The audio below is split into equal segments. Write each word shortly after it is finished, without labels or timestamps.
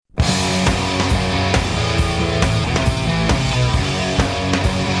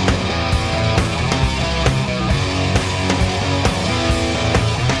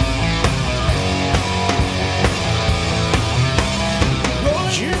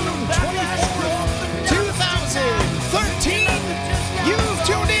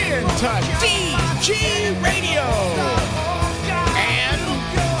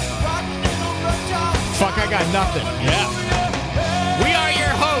nothing. Yeah. We are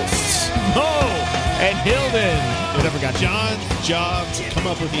your hosts, Mo and Hilden. Whatever got John's job to come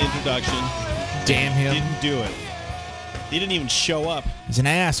up with the introduction. Damn him. Didn't do it. He didn't even show up. He's an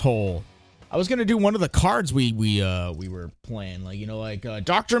asshole. I was gonna do one of the cards we were playing, like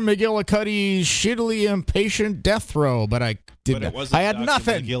Dr. McGillicuddy's shittily impatient death throw, but I didn't. But it wasn't I had Dr.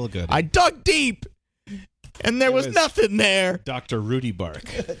 nothing. McGillicuddy. I dug deep, and there was nothing there. Dr. Rudy Bark.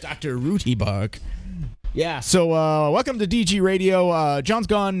 Dr. Rudy Bark. Yeah. So welcome to DG Radio. John's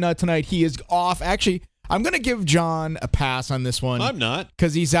gone tonight. He is off. Actually, I'm gonna give John a pass on this one. I'm not,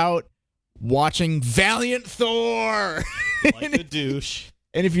 because he's out watching Valiant Thor. like a douche.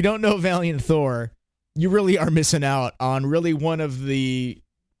 And if you don't know Valiant Thor, you really are missing out on really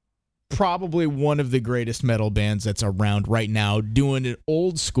probably one of the greatest metal bands that's around right now, doing it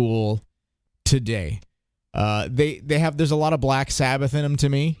old school today. There's a lot of Black Sabbath in them to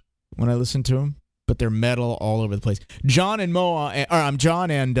me when I listen to them, but they're metal all over the place. John and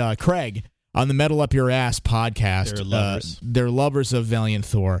Craig on the Metal Up Your Ass podcast. They're lovers. They're lovers of Valiant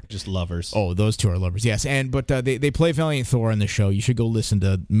Thor. Just lovers. Oh, those two are lovers, yes. But they play Valiant Thor on the show. You should go listen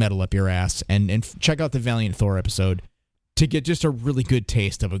to Metal Up Your Ass and check out the Valiant Thor episode to get just a really good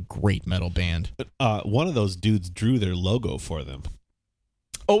taste of a great metal band. One of those dudes drew their logo for them.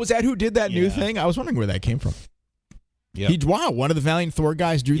 Oh, was that who did that new thing? I was wondering where that came from. Yeah. Wow, one of the Valiant Thor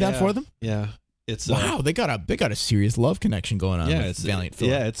guys drew that for them? Yeah. It's wow, they got a serious love connection going on with Valiant Thor.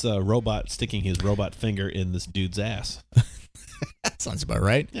 Yeah, it's a robot sticking his robot finger in this dude's ass. That sounds about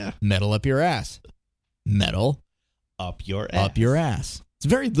right. Yeah. Metal up your ass. Metal up your ass. Up your ass. It's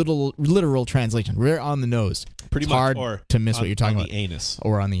very literal translation. We're on the nose. Pretty it's much hard to miss what you're talking about. On the anus.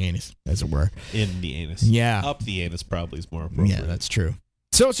 Or on the anus, as it were. In the anus. Yeah. Up the anus probably is more appropriate. Yeah, that's true.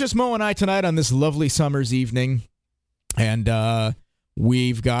 So it's just Mo and I tonight on this lovely summer's evening. And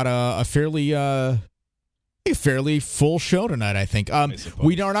we've got a fairly full show tonight, I think.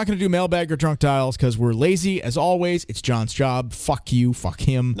 We are not going to do mailbag or drunk dials because we're lazy. As always, it's John's job. Fuck you. Fuck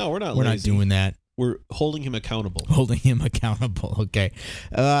him. No, we're not lazy. We're not doing that. We're holding him accountable. Okay.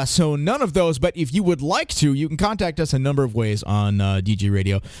 So none of those, but if you would like to, you can contact us a number of ways on DG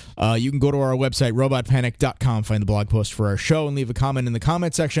Radio. You can go to our website, robotpanic.com, find the blog post for our show, and leave a comment in the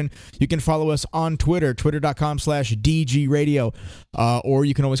comment section. You can follow us on Twitter, twitter.com/DG Radio, or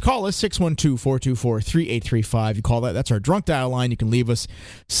you can always call us, 612-424-3835. You call that. That's our drunk dial line. You can leave us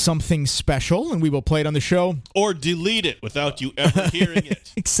something special, and we will play it on the show. Or delete it without you ever hearing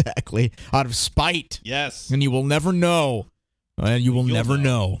it. Exactly. Out of spite. Yes. And you will never know. You'll never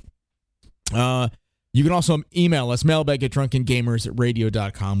know. You can also email us,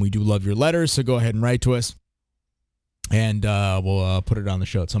 mailbag@drunkengamers@radio.com. We do love your letters, so go ahead and write to us. And we'll put it on the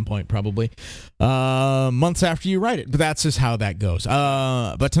show at some point, probably months after you write it. But that's just how that goes.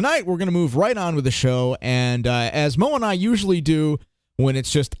 But tonight, we're going to move right on with the show. And as Mo and I usually do when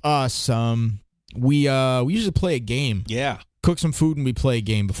it's just us, we usually play a game. Yeah. Cook some food and we play a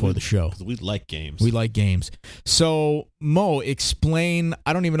game before the show. We like games. We like games. So, Mo, explain.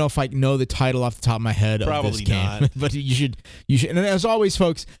 I don't even know if I know the title off the top of my head Probably of this game. not. But you should. And as always,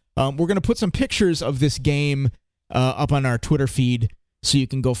 folks, we're going to put some pictures of this game up on our Twitter feed so you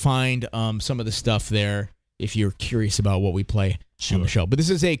can go find some of the stuff there if you're curious about what we play on the show. But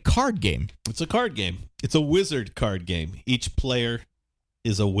this is a card game. It's a card game. It's a wizard card game. Each player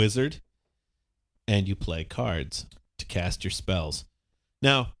is a wizard, and you play cards to cast your spells.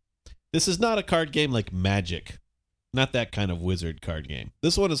 Now, this is not a card game like Magic. Not that kind of wizard card game.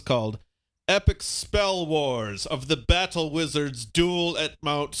 This one is called Epic Spell Wars of the Battle Wizards Duel at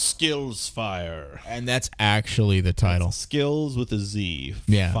Mount Skullzfyre. And that's actually the title. That's skills with a Z.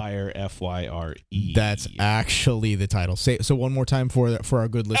 Yeah. Fire, F-Y-R-E. That's actually the title. Say so one more time for our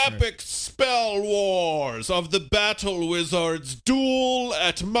good listeners. Epic Spell Wars of the Battle Wizards Duel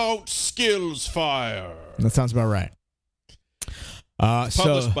at Mount Skullzfyre. That sounds about right.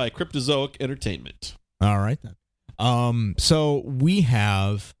 Published by Cryptozoic Entertainment. All right then. So we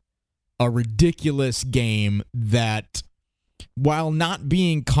have a ridiculous game that, while not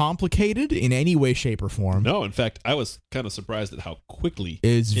being complicated in any way, shape, or form, no, in fact, I was kind of surprised at how quickly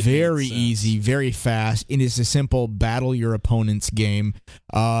is very easy, very fast. It is a simple battle your opponent's game.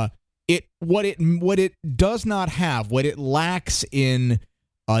 What it does not have, what it lacks in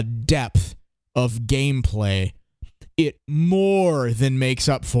a depth of gameplay, it more than makes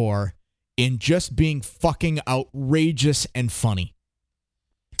up for in just being fucking outrageous and funny.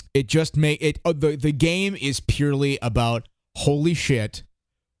 It just the game is purely about, holy shit,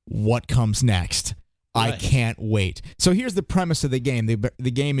 what comes next? Right. I can't wait. So here's the premise of the game.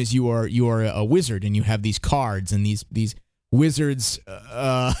 The game is you are a wizard and you have these cards and these wizards.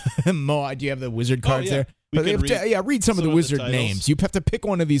 Mo, do you have the wizard cards there? Read some of the wizard titles. names. You have to pick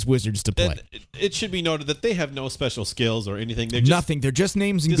one of these wizards to play. And it should be noted that they have no special skills or anything. They're just, nothing. They're just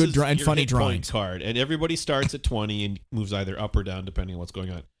names and good and funny drawings. Card, and everybody starts at 20 and moves either up or down depending on what's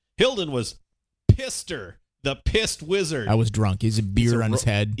going on. Hilden was Pister, the pissed wizard. I was drunk. He's a beer on his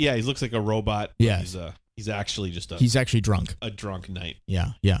head. Yeah, he looks like a robot. Yeah, he's actually just he's actually drunk. A drunk knight.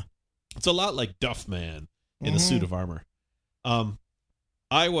 Yeah. It's a lot like Duffman in a suit of armor.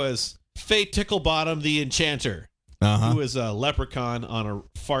 I was Fate Ticklebottom the Enchanter, who is a leprechaun on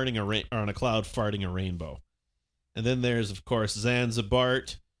a cloud farting a rainbow. And then there's, of course,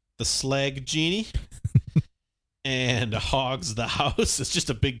 Zanzibart, the Slag Genie, and Hogs the House. It's just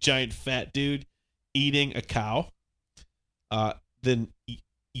a big, giant, fat dude eating a cow. Then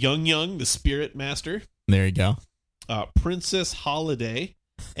Young, the Spirit Master. There you go. Princess Holiday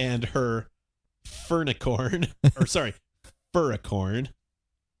and her Furnicorn.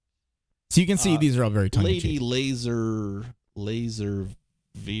 So you can see these are all very tongue-in-cheek. Lady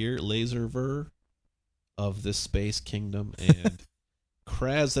Laserver of the Space Kingdom, and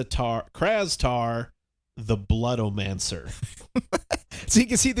Krastar the Bloodomancer. So you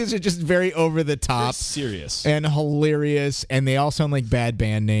can see these are just very over the top, serious, and hilarious, and they all sound like bad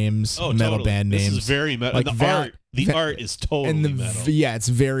band names, metal totally. band names. This is very metal. Like the art is totally metal. Yeah, it's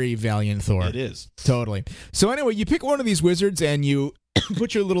very Valiant Thor. It is totally. So anyway, you pick one of these wizards and you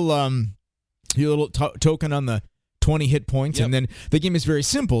put your little token on the 20 hit points, and then the game is very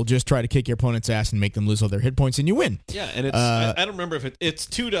simple. Just try to kick your opponent's ass and make them lose all their hit points, and you win. Yeah, and it's I don't remember if it's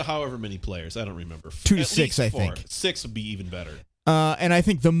 2 to however many players. I don't remember. 2 to 6, I think. 6 would be even better. And I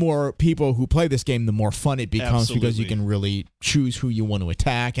think the more people who play this game, the more fun it becomes. Absolutely. Because you can really choose who you want to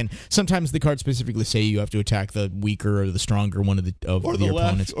attack, and sometimes the cards specifically say you have to attack the weaker or the stronger one of the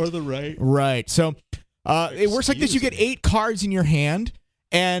opponents, or the right. Right. So it works like this: you get 8 cards in your hand,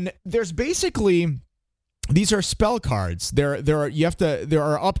 and there's basically. These are spell cards. There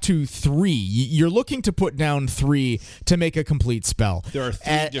are up to 3. You're looking to put down 3 to make a complete spell. There are 3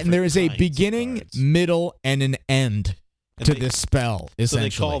 different and there is a kinds beginning, of cards. Middle, and an end to this spell.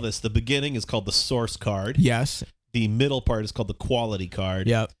 Essentially, so they call this the beginning is called the source card. Yes. The middle part is called the quality card.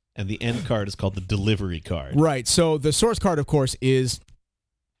 Yep. And the end card is called the delivery card. Right. So the source card, of course, is.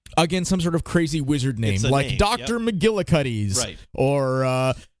 Again, some sort of crazy wizard name, like Dr. McGillicuddy's, right.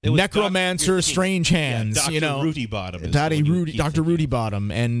 Or Necromancer Strange Hands, Dr. Rudy Bottom. Dr. Rudy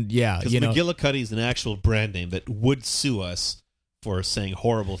Bottom, and because McGillicuddy's an actual brand name that would sue us for saying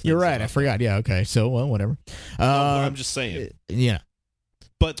horrible things. You're right, I forgot. Yeah, okay, so whatever. I'm just saying. Yeah.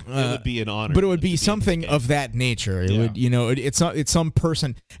 But it would be an honor. But it would be something of that nature. It would, it's some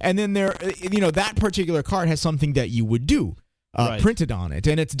person, and then that particular card has something that you would do. Printed on it,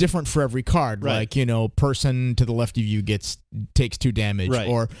 and it's different for every card. Right. Like, person to the left of you takes 2 damage, right.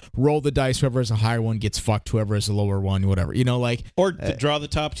 Or roll the dice. Whoever has a higher one gets fucked. Whoever has a lower one, whatever. Or draw the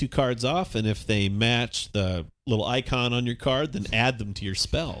top 2 cards off, and if they match the little icon on your card, then add them to your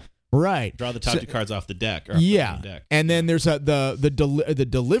spell. Right. Draw the top 2 cards off the deck. Or yeah. The deck. And then there's the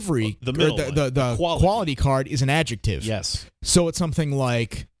delivery. The middle the quality card is an adjective. Yes. So it's something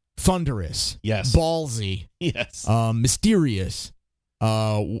like thunderous. Yes. Ballsy. Yes. Mysterious.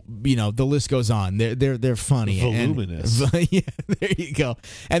 The list goes on. They're funny. Voluminous. Yeah, there you go.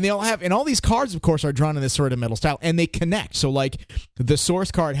 And they all have, and all these cards, of course, are drawn in this sort of metal style, and they connect. So, like, the source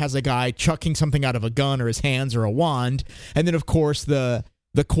card has a guy chucking something out of a gun or his hands or a wand, and then, of course, the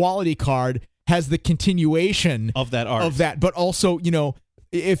quality card has the continuation of that art. But also,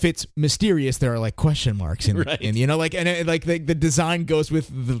 if it's mysterious, there are like question marks, and right. and the design goes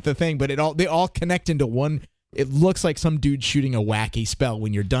with the thing, but they all connect into one. It looks like some dude shooting a wacky spell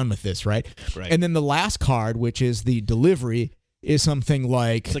when you're done with this, right? Right. And then the last card, which is the delivery, is something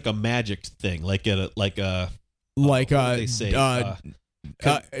like it's like a magic thing, what do they say?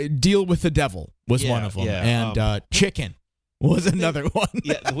 Deal with the devil was one of them, and chicken was another one.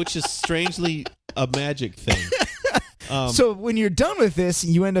 Yeah, which is strangely a magic thing. So when you're done with this,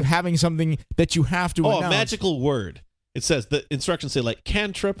 you end up having something that you have to announce. A magical word. It says, the instructions say, like,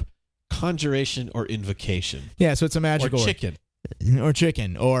 cantrip, conjuration, or invocation. Yeah, so it's a magical word. Or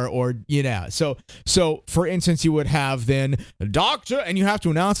chicken. Or So for instance, you would have then Doctor, and you have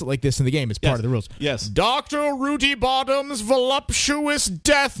to announce it like this in the game. It's part of the rules. Yes. Dr. Rudy Bottom's voluptuous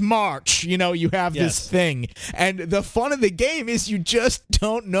death march. You have this thing. And the fun of the game is you just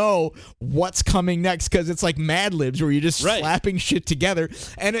don't know what's coming next, because it's like Mad Libs where you're just slapping shit together.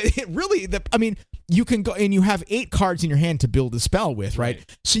 And it really, you can go, and you have 8 cards in your hand to build a spell with, right?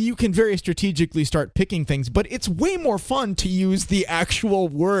 So you can very strategically start picking things, but it's way more fun to use the actual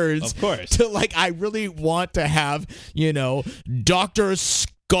words. Of course. To, like, I really want to have, Dr.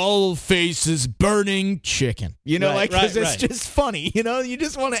 Skullface's burning chicken. You know, Right, because right, it's right. just funny. You know, you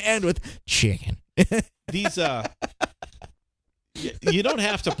just want to end with chicken. These you don't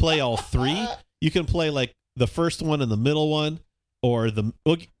have to play all three. You can play like the first one and the middle one, or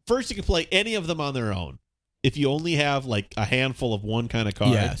first you can play any of them on their own. If you only have like a handful of one kind of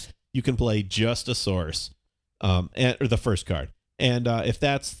card, Yes. you can play just a source, or the first card. And if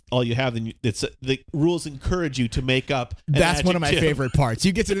that's all you have, then the rules encourage you to make up. That's one of my favorite parts.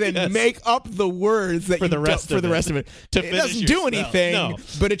 You get to then Yes. make up the words that For the rest of it. To It finish doesn't your do spell. anything, No.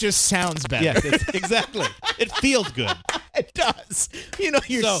 but it just sounds better. Yes, exactly. It feels good. It does. You know,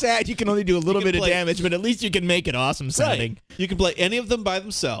 you're So, sad you can only do a little you can bit play- of damage, but at least you can make it awesome sounding. Right. You can play any of them by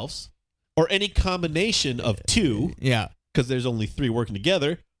themselves, or any combination of two, Yeah. because there's only three working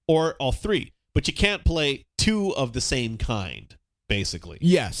together, or all three. But you can't play two of the same kind, basically.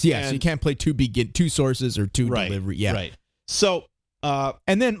 Yes. And- You can't play two sources or two Right. delivery. Yeah. Right. So,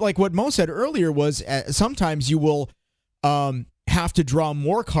 And then, like what Mo said earlier, was sometimes you will have to draw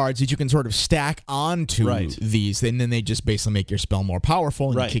more cards that you can sort of stack onto Right. these, and then they just basically make your spell more powerful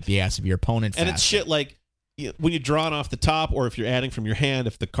and Right. you kick the ass of your opponent and faster. it's shit like when you're drawing off the top, or if you're adding from your hand,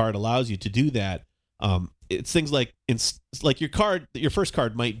 if the card allows you to do that. It's things like like your first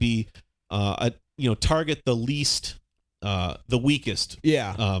card might be target the least, the weakest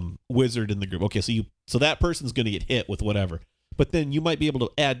wizard in the group. Okay, so that person's going to get hit with whatever. But then you might be able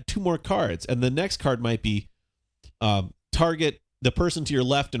to add two more cards, and the next card might be target the person to your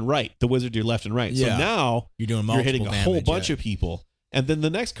left and right, the wizard to your left and right. Yeah. So now You're doing you're multiple hitting a whole damage, bunch of people, and then the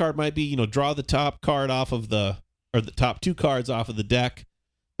next card might be draw the top card off of the top two cards off of the deck,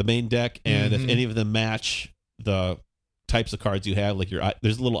 the main deck, and if any of them match the types of cards you have, like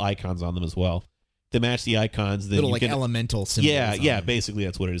there's little icons on them as well. They match the icons, then little you like can, elemental symbols. yeah, on yeah. them. Basically,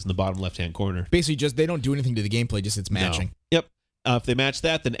 that's what it is in the bottom left-hand corner. Basically, just they don't do anything to the gameplay; just it's matching. No. Yep. If they match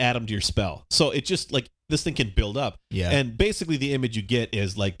that, then add them to your spell. So it just like this thing can build up. Yeah. And basically, the image you get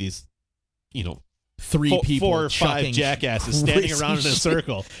is like these, Three people, four or five chucking jackasses standing crazy around in a shit.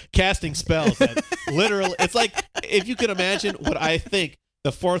 circle, casting spells. That literally, it's like if you can imagine what I think the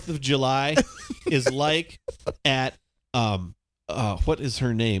 4th of July is like at what is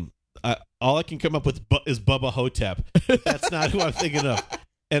her name? All I can come up with is Bubba Hotep. That's not who I'm thinking of.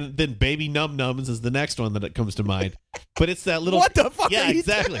 And then Baby Num Nums is the next one that comes to mind. But it's that little. What the fuck? Yeah, are you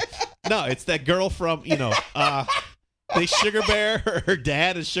exactly. No, it's that girl from they Sugar Bear. Her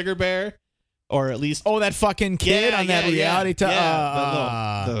dad is Sugar Bear, or at least Oh, that fucking kid on that reality.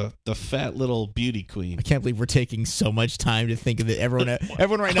 the fat little beauty queen. I can't believe we're taking so much time to think of it. Everyone right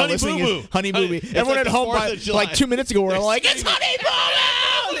now Honey listening Boo is Boo. Honey Boo Boo. It's Everyone like at the home 4th of July. like 2 minutes ago, we're They're like, it's screaming, Honey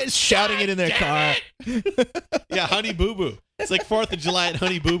Boo Boo! They're shouting it in their car. Yeah, Honey Boo Boo. It's like 4th of July at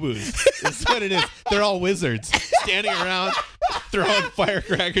Honey Boo Boo's. That's what it is. They're all wizards standing around throwing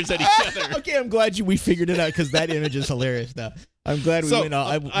firecrackers at each other. Okay, I'm glad we figured it out because that image is hilarious now. I'm glad we So went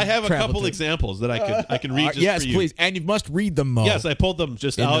on. I have a couple examples that I can read just yes, for you. please. And you must read them, Mo. Yes, I pulled them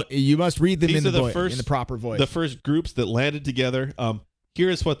just out. You must read them These in are the the first- in the proper voice. The first groups that landed together.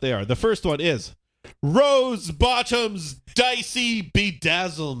 Here's what they are. The first one is Rose Bottom's Dicey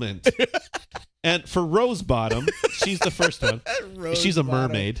Bedazzlement. And for Rose Bottom, she's the first one. She's a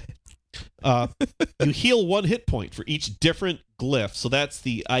mermaid. You heal 1 hit point for each different glyph. So that's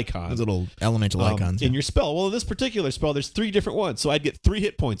the icon. Those little elemental icons. In your spell. Well, in this particular spell, there's 3 different ones. So I'd get 3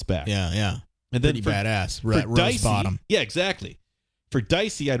 hit points back. Yeah. And then Pretty for, badass. for Rose Dicey, Bottom. yeah, exactly. For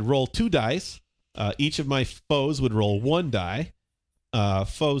Dicey, I'd roll 2 dice. Each of my foes would roll 1 die.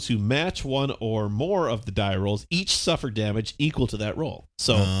 Foes who match 1 or more of the die rolls each suffer damage equal to that roll.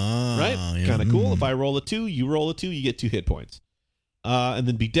 So, right? Yeah. Kind of cool. If I roll a 2, you roll a 2, you get 2 hit points. And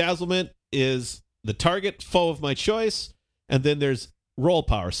then Bedazzlement is the target foe of my choice. And then there's roll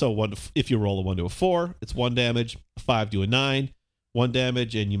power. So if you roll a 1 to a 4, it's 1 damage. A 5 to a 9, 1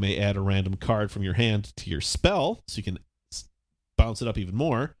 damage. And you may add a random card from your hand to your spell. So you can bounce it up even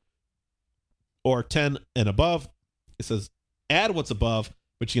more. Or 10 and above, it says add what's above,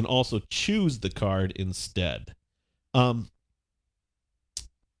 but you can also choose the card instead.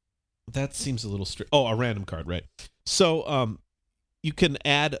 That seems a little strict. Oh, a random card, right? So you can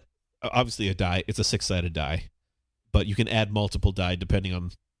add, obviously, a die. It's a 6-sided die, but you can add multiple die depending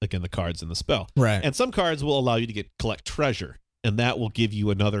on, again, the cards in the spell. Right. And some cards will allow you to collect treasure, and that will give you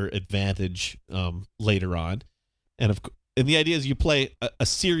another advantage later on. And the idea is you play a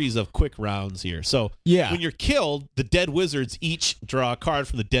series of quick rounds here. So Yeah. when you're killed, the dead wizards each draw a card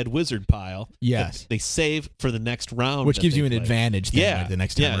from the dead wizard pile. Yes. They save for the next round. Which that gives they you an play. advantage then, like, the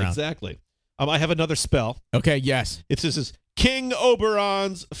next time around. Exactly. I have another spell. Okay, yes. This is King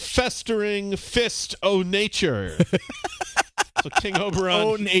Oberon's Festering Fist O' Nature. So King Oberon.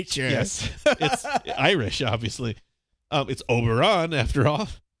 Oh, nature. Yes. It's Irish, obviously. It's Oberon, after all.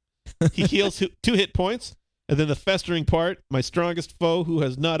 He heals 2 hit points. And then the festering part, my strongest foe who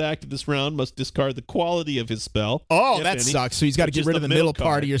has not acted this round must discard the quality of his spell. Oh, if that any, sucks. So he's got to get rid of the middle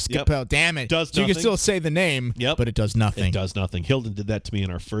part of your spell. Damn it. Does so you can nothing. still say the name, but it does nothing. It does nothing. Hilden did that to me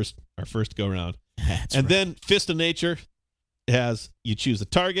in our first go-round. That's and right. then Fist of Nature has you choose a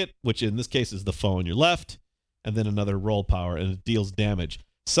target, which in this case is the foe on your left, and then another roll power, and it deals damage.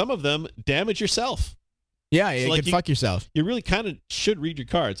 Some of them damage yourself. Yeah, So, you like, can fuck yourself. You really kind of should read your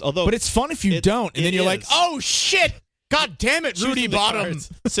cards. Although, But it's fun if you don't, and then you're like, is. oh, shit. God damn it, Rudy choosing the Bottom.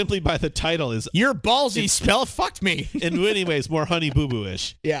 cards simply by the title is, Your ballsy spell fucked me. in many ways, more Honey Boo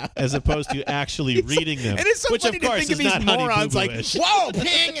Boo-ish. Yeah. As opposed to actually reading them. And it's so which funny of to course think of is these not Honey morons Boo like, Boo-ish. whoa,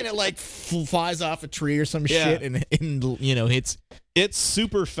 ping, and it like flies off a tree or some Yeah. shit, and you know, hits. It's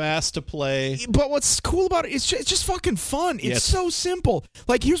super fast to play. But what's cool about it, it's just fucking fun. It's Yes. so simple.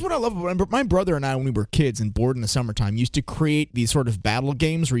 Like, here's what I love about it. My brother and I, when we were kids and bored in the summertime, used to create these sort of battle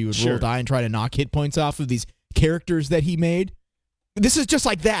games where you would roll Sure. die and try to knock hit points off of these characters that he made. This is just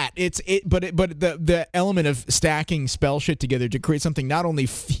like that. But the element of stacking spell shit together to create something not only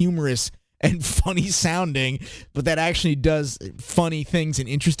humorous and funny sounding, but that actually does funny things and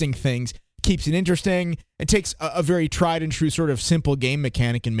interesting things, keeps it interesting. It takes a very tried and true sort of simple game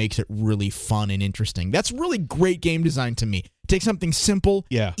mechanic and makes it really fun and interesting. That's really great game design to me. Take something simple,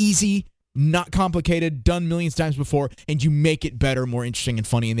 easy, not complicated, done millions of times before, and you make it better, more interesting and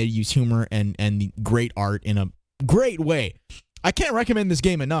funny, and they use humor and great art in a great way. I can't recommend this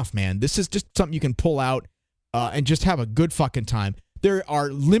game enough, man. This is just something you can pull out and just have a good fucking time. There are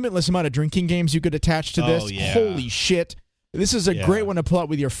limitless amount of drinking games you could attach to this. Oh, yeah. Holy shit. This is a great one to pull out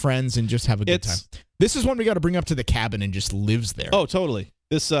with your friends and just have a good time. This is one we got to bring up to the cabin and just lives there. Oh, totally.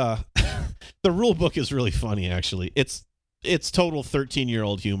 This the rule book is really funny, actually. It's total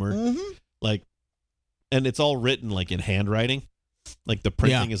 13-year-old humor. Mm-hmm. Like, and it's all written like in handwriting. Like the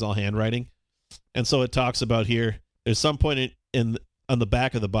printing is all handwriting. And so it talks about here, there's some point on the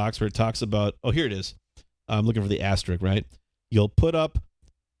back of the box where it talks about, oh, here it is. I'm looking for the asterisk, right? You'll put up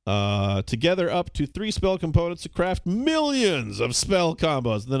together up to 3 spell components to craft millions of spell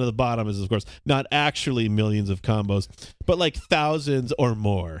combos. And then at the bottom is, of course, not actually millions of combos, but like thousands or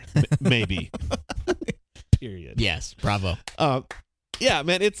more, maybe. Period. Yes, bravo. Yeah,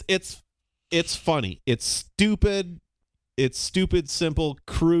 man, it's funny. It's stupid. It's stupid, simple,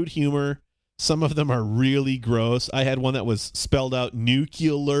 crude humor. Some of them are really gross. I had one that was spelled out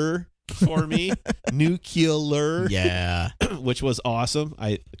nuclear for me. Nuclear. Yeah. Which was awesome.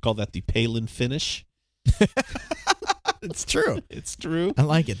 I call that the Palin finish. It's true. It's true. I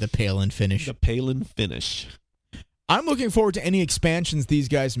like it, the Palin finish. The Palin finish. I'm looking forward to any expansions these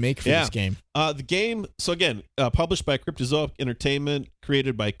guys make for this game. The game, so again, published by Cryptozoic Entertainment,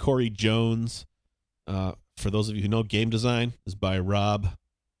 created by Corey Jones. For those of you who know, game design is by Rob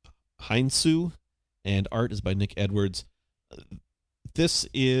Heinsu, and art is by Nick Edwards. This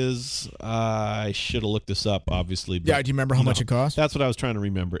is, I should have looked this up, obviously. But, Yeah, do you remember how much it cost? That's what I was trying to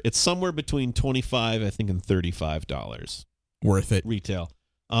remember. It's somewhere between $25, I think, and $35. Worth it. Retail.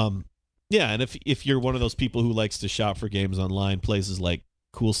 Yeah, and if you're one of those people who likes to shop for games online, places like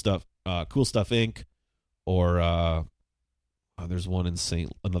Cool Stuff Inc., or there's one in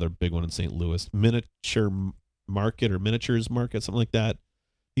another big one in St. Louis, Miniatures Market, something like that.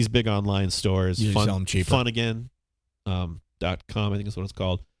 These big online stores, Usually sell them cheaper. Fun again. .com, I think is what it's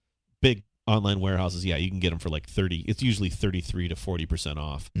called. Big online warehouses. Yeah, you can get them for like 30. It's usually 33 to 40%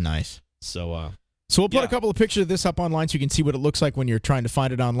 off. Nice. So we'll put a couple of pictures of this up online so you can see what it looks like when you're trying to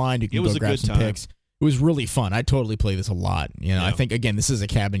find it online. You can go grab some pics. It was really fun. I totally play this a lot. You know, I think again this is a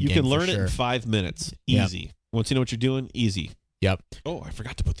cabin game. You can learn it in 5 minutes. Easy. Yep. Once you know what you're doing, easy. Yep. Oh, I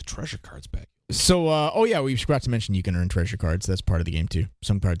forgot to put the treasure cards back. So, we forgot to mention you can earn treasure cards. That's part of the game, too.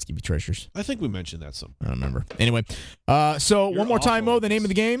 Some cards give you treasures. I think we mentioned that I don't remember. Anyway, one more time, Mo, the name of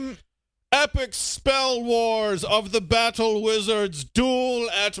the game? Epic Spell Wars of the Battle Wizards Duel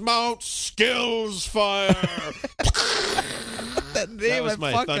at Mount Skullzfyre. That name, was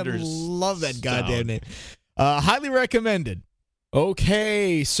my thunder love that goddamn name. Highly recommended.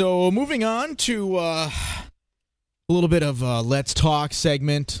 Okay, so moving on to a little bit of Let's Talk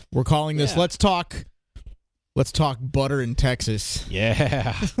segment. We're calling this Let's Talk Butter in Texas.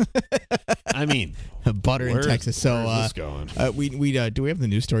 Yeah. I mean, butter in Texas. So where's this going? we do we have the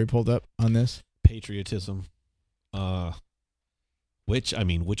news story pulled up on this? Patriotism. Which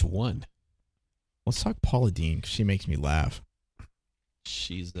one? Let's talk Paula Deen, 'cause she makes me laugh.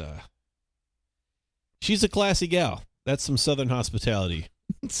 She's a classy gal. That's some Southern hospitality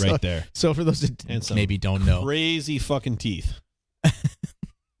right there. So for those that maybe don't know, crazy fucking teeth.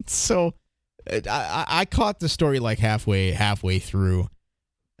 So I caught the story like halfway through.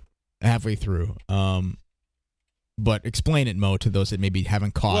 But explain it, Mo, to those that maybe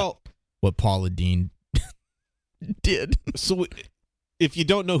haven't caught what Paula Deen did. So if you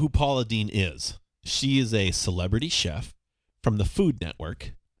don't know who Paula Deen is, she is a celebrity chef from the Food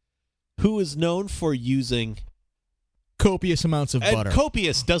Network who is known for using copious amounts of butter.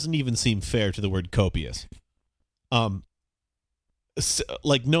 Copious doesn't even seem fair to the word copious.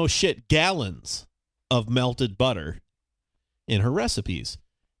 Like no shit, gallons of melted butter in her recipes.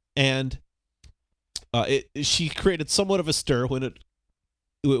 And she created somewhat of a stir when it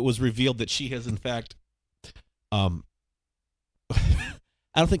was revealed that she has, in fact, I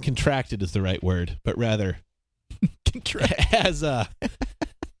don't think contracted is the right word, but rather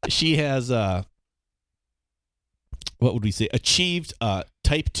she has what would we say, achieved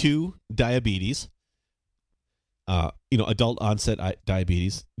type 2 diabetes, adult onset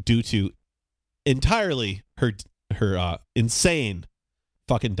diabetes due to entirely her insane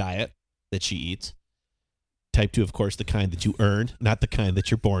fucking diet that she eats. Type 2, of course, the kind that you earn, not the kind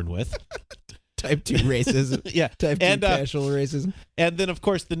that you're born with. Type 2 racism. Yeah. Type 2 casual racism. And then, of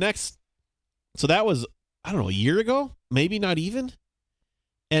course, the next... So that was, I don't know, a year ago? Maybe not even.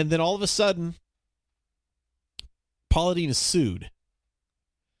 And then all of a sudden, Paula Deen is sued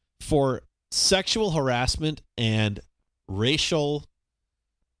for sexual harassment and racial...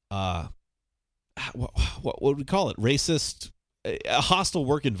 what would we call it? Racist... A hostile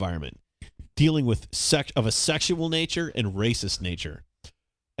work environment. Dealing with of a sexual nature and racist nature.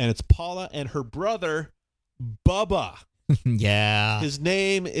 And it's Paula and her brother, Bubba. Yeah. His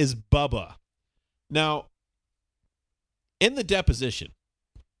name is Bubba. Now, in the deposition,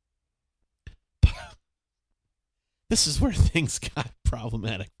 this is where things got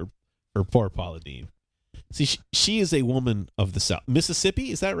problematic for poor Paula Deen. See, she is a woman of the South.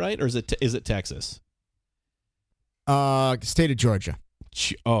 Mississippi, is that right? Or is it Texas? State of Georgia.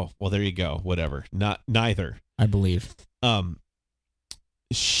 Oh, well, there you go. Whatever. Neither. I believe. So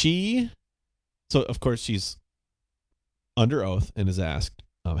of course she's under oath and is asked,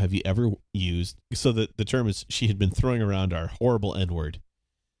 have you ever used, so the term is, she had been throwing around our horrible N-word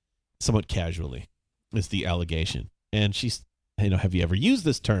somewhat casually is the allegation. And she's, have you ever used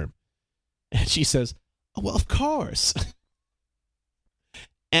this term? And she says, oh, well, of course.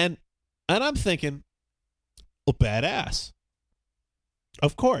 and I'm thinking, well, badass.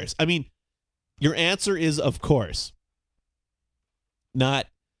 Of course. I mean, your answer is of course. Not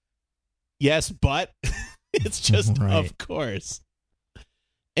yes, but it's just right. Of course.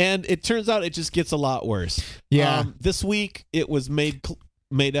 And it turns out it just gets a lot worse. Yeah. This week it was made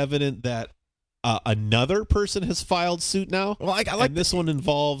evident that another person has filed suit now. Well, I like this one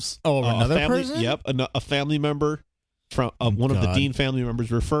involves another person. Yep, a family member from one of the Deen family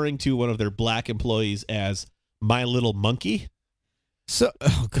members referring to one of their black employees as my little monkey. So,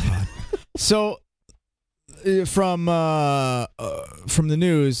 oh God. So, from the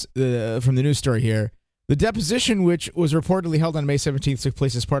news story here, the deposition, which was reportedly held on May 17th, took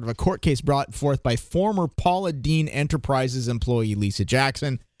place as part of a court case brought forth by former Paula Deen Enterprises employee Lisa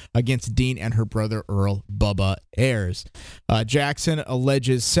Jackson against Deen and her brother Earl Bubba Ayers. Jackson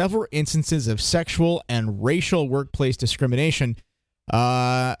alleges several instances of sexual and racial workplace discrimination.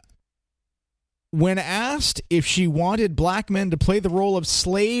 When asked if she wanted black men to play the role of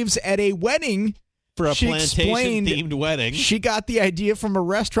slaves at a wedding, for a plantation-themed wedding, she got the idea from a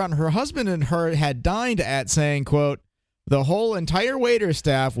restaurant her husband and her had dined at, saying, quote, the whole entire waiter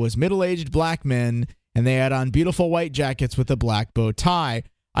staff was middle-aged black men, and they had on beautiful white jackets with a black bow tie.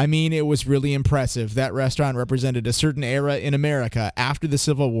 I mean, it was really impressive. That restaurant represented a certain era in America after the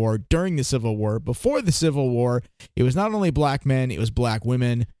Civil War, during the Civil War, before the Civil War. It was not only black men, it was black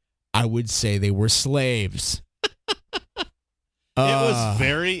women. I would say they were slaves. It was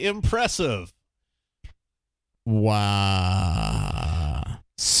very impressive. Wow.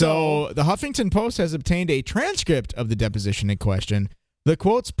 So the Huffington Post has obtained a transcript of the deposition in question. The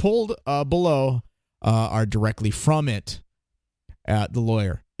quotes pulled below are directly from it. The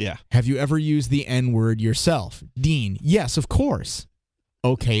lawyer. Yeah. Have you ever used the N-word yourself? Deen. Yes, of course.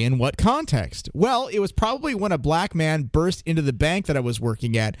 Okay, in what context? Well, it was probably when a black man burst into the bank that I was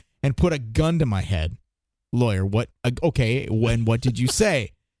working at and put a gun to my head. Lawyer, what? Okay, what did you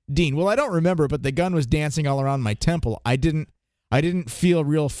say? Deen, well, I don't remember, but the gun was dancing all around my temple. I didn't feel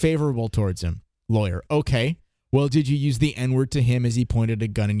real favorable towards him. Lawyer, okay. Well, did you use the N-word to him as he pointed a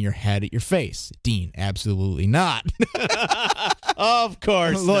gun in your head at your face? Deen, absolutely not. Of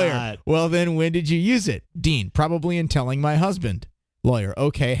course Lawyer, not. Well, then when did you use it? Deen, probably in telling my husband. Lawyer,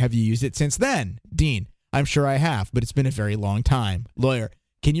 okay, have you used it since then? Deen, I'm sure I have, but it's been a very long time. Lawyer,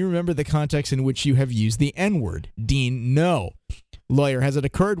 Can you remember the context in which you have used the N-word? Deen, no. Lawyer, has it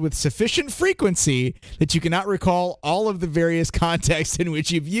occurred with sufficient frequency that you cannot recall all of the various contexts in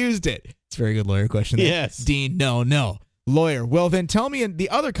which you've used it? It's a very good lawyer question there. Yes. Deen, no. Lawyer, well then tell me in the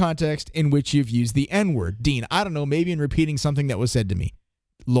other context in which you've used the N-word. Deen, I don't know, maybe in repeating something that was said to me.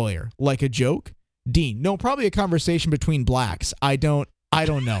 Lawyer, like a joke? Deen, no, probably a conversation between blacks. I don't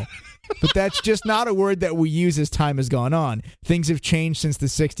know. But that's just not a word that we use as time has gone on. Things have changed since the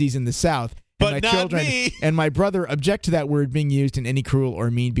 60s in the South. And But my not children me. and my brother object to that word being used in any cruel or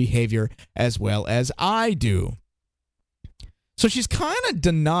mean behavior as well as I do. So she's kind of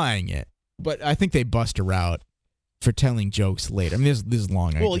denying it, but I think they bust her out for telling jokes later. I mean, this is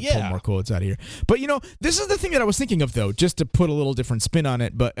long. I Well, could yeah. pull more quotes out of here. But, this is the thing that I was thinking of, though, just to put a little different spin on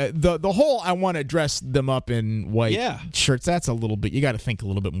it. But the whole I want to dress them up in white shirts, that's a little bit, you got to think a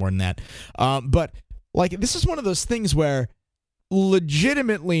little bit more than that. But, like, this is one of those things where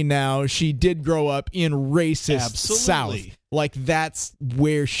legitimately now she did grow up in racist South. Like, that's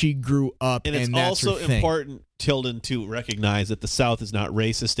where she grew up, And it's that's also her thing. important, Hilden, to recognize that the South is not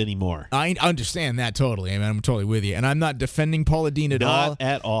racist anymore. I understand that totally. I mean, I'm totally with you. And I'm not defending Paula Deen at all. Not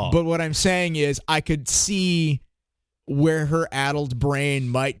at all. But what I'm saying is I could see where her addled brain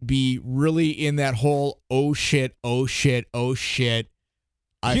might be really in that whole, oh shit, I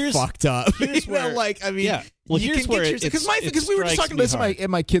fucked up. Here's where, like, I mean, yeah. Well, you here's can where get because we were just talking about this at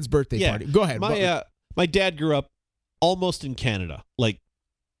my kid's birthday party. Go ahead. My dad grew up almost in Canada, like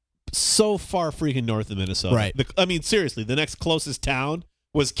so far freaking north of Minnesota. Right. I mean, seriously, the next closest town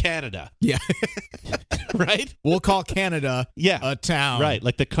was Canada. Yeah. Right? We'll call Canada a town. Right,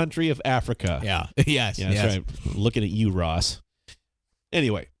 like the country of Africa. Yeah. Yes. Yeah, that's right. Looking at you, Ross.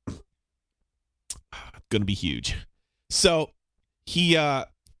 Anyway, gonna be huge. So he's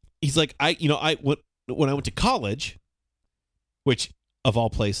like, when I went to college, which of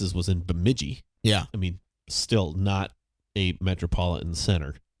all places was in Bemidji. Yeah. I mean, still not a metropolitan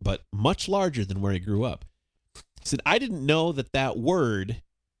center, but much larger than where I grew up. He said, I didn't know that word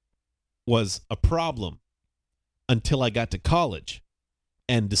was a problem until I got to college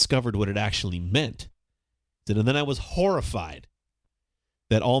and discovered what it actually meant. He said, and then I was horrified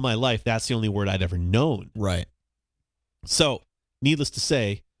that all my life, that's the only word I'd ever known. Right. So, needless to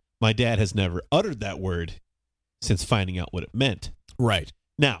say, my dad has never uttered that word since finding out what it meant. Right.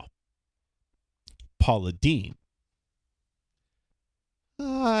 Now, Paula Deen,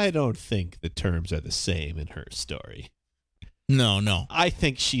 I don't think the terms are the same in her story. No. I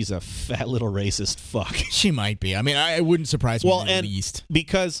think she's a fat little racist fuck. She might be. I mean, it wouldn't surprise me in the least.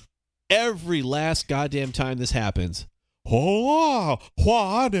 Because every last goddamn time this happens,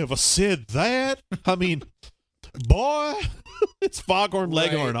 I never said that. I mean, boy, it's Foghorn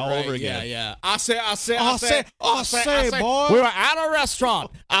Leghorn all over again. Yeah. I say, boy. We were at a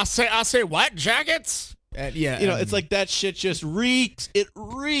restaurant. I say, white jackets. It's like that shit just reeks. It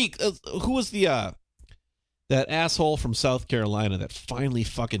reeks. Who was that asshole from South Carolina that finally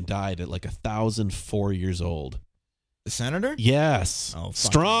fucking died at like 1,004 years old? The senator? Yes. Oh,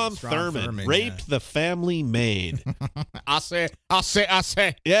 Strom Thurmond raped the family maid. I say.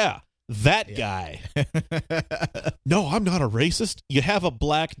 Yeah. That guy. No, I'm not a racist. You have a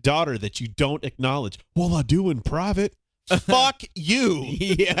black daughter that you don't acknowledge. Well, I do in private. Fuck you.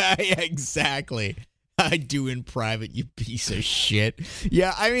 Yeah, exactly. I do in private, you piece of shit.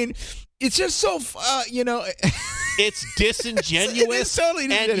 Yeah, I mean, it's just so, it's disingenuous. It's totally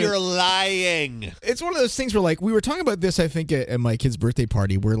disingenuous. And you're lying. It's one of those things where, like, we were talking about this, I think, at my kid's birthday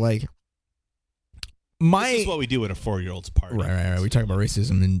party, where, like, this is what we do at a 4-year-old's party. Right. We talk about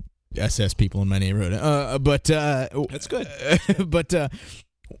racism and SS people in my neighborhood. That's good. But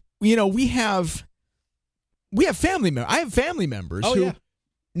we have family members. I have family members who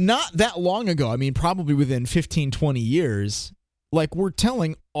not that long ago, I mean, probably within 15, 20 years, like, we're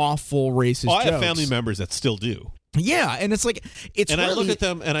telling awful racist jokes. I have family members that still do. Yeah, and it's like, and really, I look at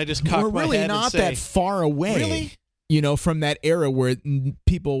them and I just cock my head and say, we're really not that far away. Really? From that era where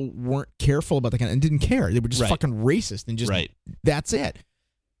people weren't careful about that kind of, and didn't care. They were just fucking racist and just, that's it.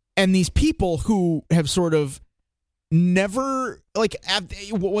 And these people who have sort of never, like,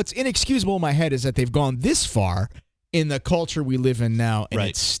 what's inexcusable in my head is that they've gone this far in the culture we live in now, and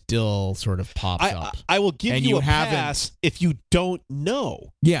it still sort of pops up. I will give you a pass if you don't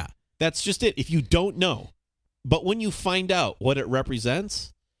know. Yeah. That's just it. If you don't know. But when you find out what it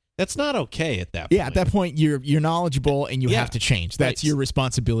represents, that's not okay at that point. Yeah, at that point, you're knowledgeable, and you have to change. That's your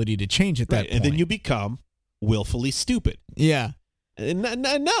responsibility to change at that point. And then you become willfully stupid. Yeah.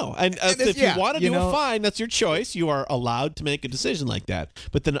 No. And if you want to do it, fine. That's your choice. You are allowed to make a decision like that.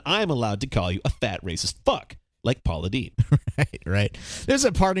 But then I'm allowed to call you a fat racist fuck. like Paula Deen. Right. There's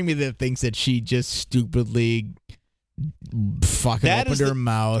a part of me that thinks that she just stupidly fucking opened her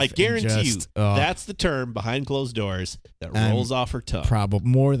mouth. I guarantee you, oh. that's the term behind closed doors that rolls off her tongue. Probably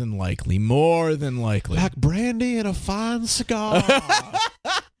more than likely. Like brandy and a fine cigar.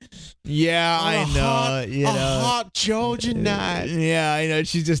 Yeah, I know. A hot Georgian night. Yeah, I know.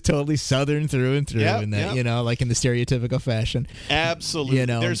 She's just totally Southern through and through, in that, like in the stereotypical fashion. Absolutely.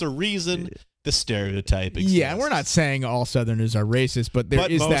 There's a reason the stereotype exists. Yeah, and we're not saying all Southerners are racist, but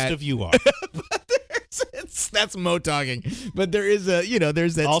most of you are. That's Mo talking. But there is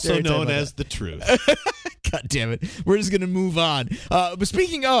there's that also known as the truth. God damn it. We're just going to move on. But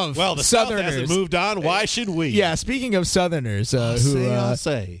speaking of the Southerners. South hasn't moved on. Why should we? Yeah, speaking of Southerners I'll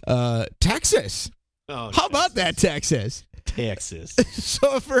say. Texas. Oh, how about that, Texas? Texas.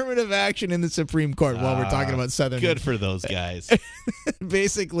 So affirmative action in the Supreme Court while we're talking about Southerners. Good for those guys.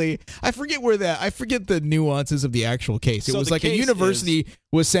 Basically, I forget the nuances of the actual case. It was like a university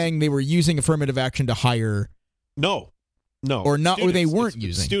was saying they were using affirmative action to hire. No. Or not, students. or they weren't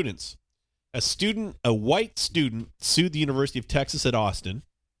using. Students. A white student sued the University of Texas at Austin,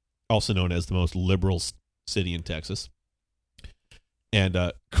 also known as the most liberal city in Texas, and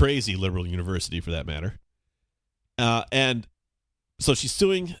a crazy liberal university for that matter. And so she's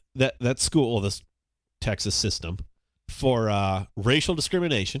suing that school, this Texas system, for racial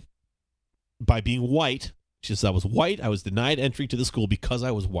discrimination by being white. She says, I was white. I was denied entry to the school because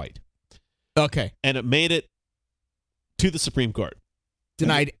I was white. Okay. And it made it to the Supreme Court.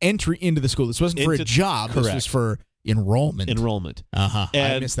 Denied entry into the school. This wasn't for a job. Correct. This was for enrollment. Uh-huh.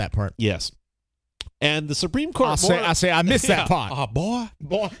 I missed that part. Yes. And the Supreme Court... I missed that part. Oh, boy.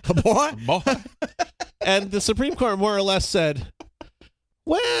 Boy. And the Supreme Court more or less said,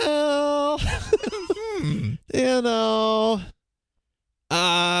 well,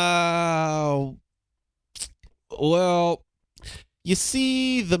 you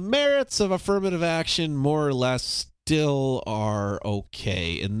see, the merits of affirmative action more or less still are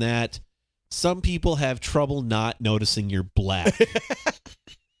okay in that some people have trouble not noticing you're black.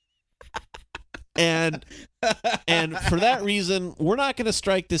 And for that reason, we're not going to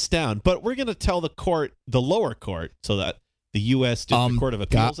strike this down, but we're going to tell the lower court, so that the U.S. District Court of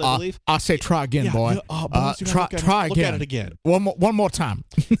Appeals, I believe. I say try again, boy. Try again. Look at it again. One more time.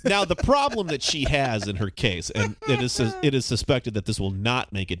 Now, the problem that she has in her case, and it is suspected that this will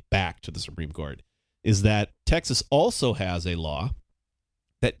not make it back to the Supreme Court, is that Texas also has a law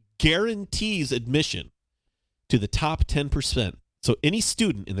that guarantees admission to the top 10%. So any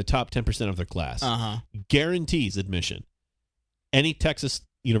student in the top 10% of their class guarantees admission. Any Texas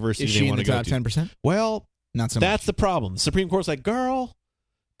university they want to go to. Is she in the top 10%? Well, not so that's much. the problem. The Supreme Court's like, girl,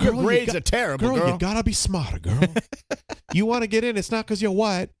 your grades are terrible, girl. You got to be smarter, girl. You want to get in, it's not because you're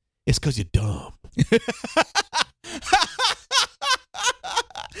white. It's because you're dumb.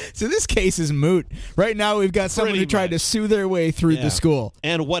 So this case is moot. Right now we've got someone who tried to sue their way through the school.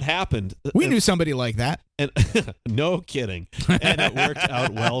 And what happened? We knew somebody like that. And no kidding. And it worked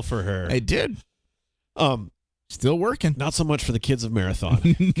out well for her. It did. Still working. Not so much for the kids of Marathon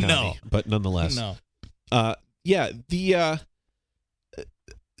County, No. But nonetheless. No.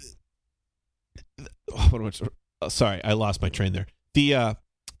 Sorry, I lost my train there. The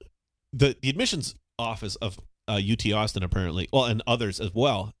admissions office of UT Austin apparently, well, and others as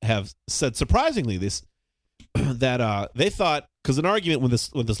well, have said surprisingly this that they thought, because an argument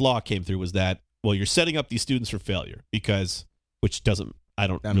when this law came through was that, well, you're setting up these students for failure I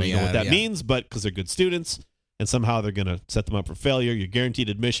don't really know what that means, but because they're good students and somehow they're going to set them up for failure. Your guaranteed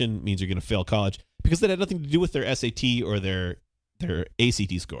admission means you're going to fail college, because that had nothing to do with their SAT or their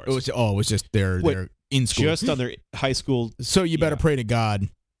ACT scores. It was just their in school, just on their high school. So you better pray to God.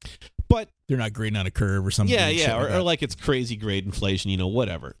 But they're not grading on a curve or something. Yeah, or like it's crazy grade inflation,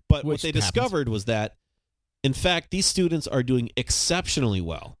 whatever. But what they discovered was that, in fact, these students are doing exceptionally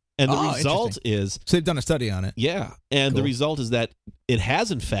well. And the result is... So they've done a study on it. Yeah, and the result is that it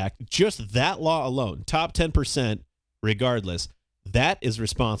has, in fact, just that law alone, top 10%, regardless, that is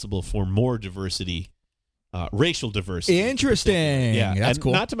responsible for more diversity, racial diversity. Interesting. Yeah, that's and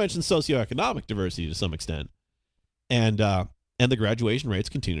cool. Not to mention socioeconomic diversity to some extent. And the graduation rates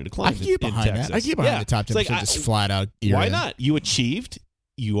continue to climb. I keep behind Texas. that. I keep behind the top 10%, just flat out. Why not? You achieved,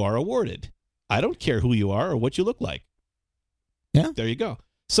 you are awarded. I don't care who you are or what you look like. Yeah. There you go.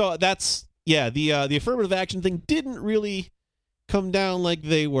 So that's, the affirmative action thing didn't really come down like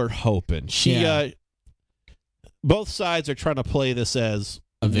they were hoping. Both sides are trying to play this as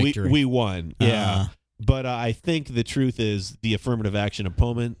a victory. We won. Yeah. But I think the truth is the affirmative action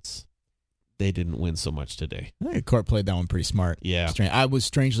opponents, they didn't win so much today. I think Court played that one pretty smart. Yeah. I was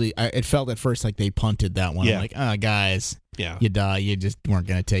it felt at first like they punted that one. Yeah. I'm like, guys, Yeah. you just weren't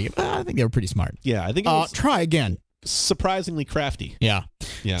going to take it. But I think they were pretty smart. Yeah, I think it was try again. surprisingly crafty. Yeah.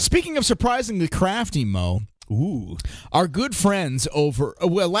 Yeah. Speaking of surprisingly crafty, Mo, Ooh. our good friends over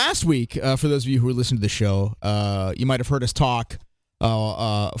last week, for those of you who were listening to the show, you might have heard us talk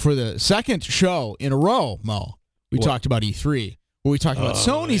for the second show in a row, Mo. We talked about E3, where we talked about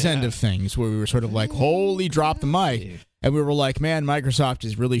Sony's end of things, where we were sort of like, holy, drop the mic. And we were like, man, Microsoft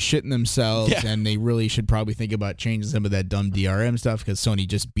is really shitting themselves, and they really should probably think about changing some of that dumb DRM stuff because Sony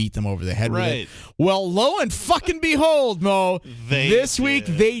just beat them over the head with it. Well, lo and fucking behold, Mo, this week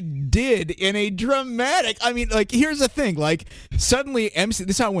they did in a dramatic. I mean, like, here's the thing. Like, suddenly, this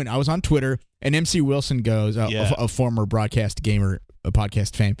is how it went. I was on Twitter, and MC Wilson goes, a former broadcast gamer, a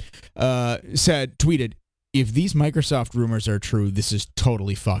podcast fame, tweeted, if these Microsoft rumors are true, this is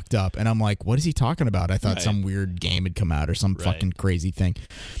totally fucked up. And I'm like, what is he talking about? I thought some weird game had come out or some fucking crazy thing.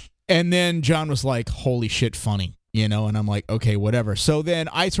 And then John was like, holy shit, funny. And I'm like, okay, whatever. So then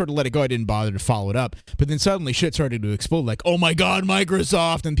I sort of let it go. I didn't bother to follow it up. But then suddenly shit started to explode. Like, oh my God,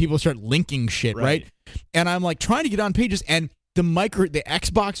 Microsoft. And people start linking shit, right? And I'm like trying to get on pages. And the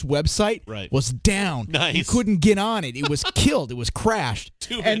Xbox website was down. Nice. You couldn't get on it. It was killed. It was crashed.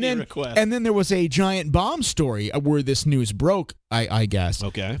 Too many requests. And then there was a giant bomb story where this news broke, I guess.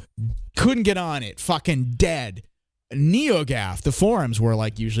 Okay. Couldn't get on it. Fucking dead. NeoGAF, the forums were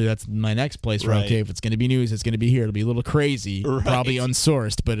like, usually that's my next place where, okay, if it's going to be news, it's going to be here. It'll be a little crazy. Probably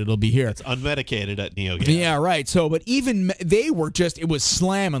unsourced, but it'll be here. It's unmedicated at NeoGAF. Yeah, right. So, but even they were it was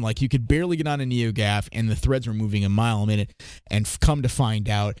slamming. Like, you could barely get on a NeoGAF, and the threads were moving a mile a minute. And come to find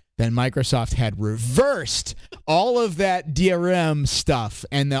out that Microsoft had reversed all of that DRM stuff,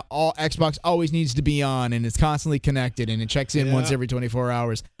 and Xbox always needs to be on, and it's constantly connected, and it checks in once every 24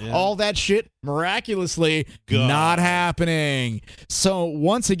 hours. Yeah. All that shit, miraculously, not happening. So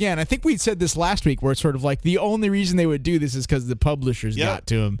once again, I think we said this last week, where it's sort of like the only reason they would do this is because the publishers got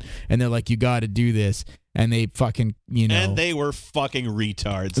to them, and they're like, you got to do this. And they fucking, And they were fucking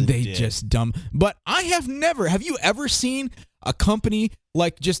retards. They just dumb. But have you ever seen a company,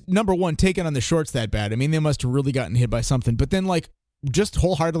 like, just, number one, taking on the shorts that bad? I mean, they must have really gotten hit by something. But then, like, just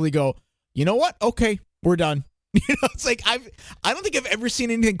wholeheartedly go, you know what? Okay, we're done. It's like, I don't think I've ever seen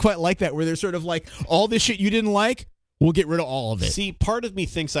anything quite like that, where they're sort of like, all this shit you didn't like, we'll get rid of all of it. See, part of me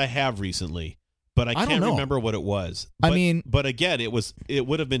thinks I have recently. But I can't remember what it was. But again, it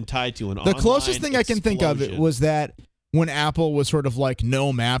would have been tied to an online. The closest thing I can think of it was that when Apple was sort of like,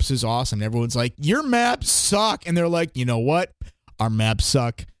 no, Maps is awesome. Everyone's like, your maps suck. And they're like, you know what? Our maps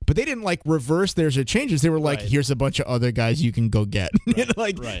suck. But they didn't like reverse theirs or changes. They were like, here's a bunch of other guys you can go get.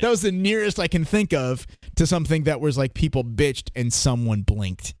 That was the nearest I can think of to something that was like people bitched and someone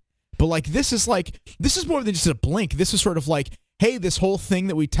blinked. But like, this is more than just a blink. This is sort of like, hey, this whole thing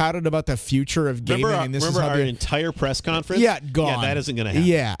that we touted about the future of gaming, remember our entire press conference? Yeah, gone. Yeah, that isn't going to happen.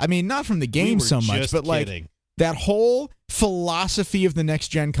 Yeah, I mean, not from the game so much, but like that whole philosophy of the next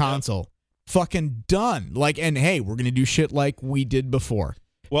gen console, fucking done. Like, and hey, we're going to do shit like we did before.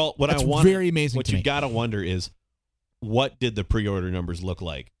 Well, very amazing. What you got to wonder is, what did the pre-order numbers look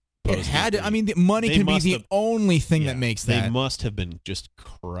like? It had to. I mean, the money can be the only thing that makes that. They must have been just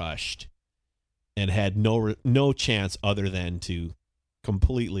crushed. And had no chance other than to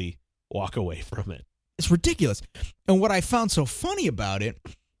completely walk away from it. It's ridiculous. And what I found so funny about it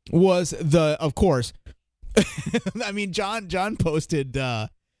was of course, I mean, John posted,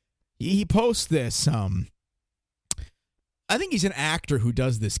 he posts this, I think he's an actor who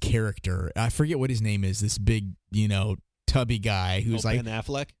does this character. I forget what his name is, this big, tubby guy who's like... Ben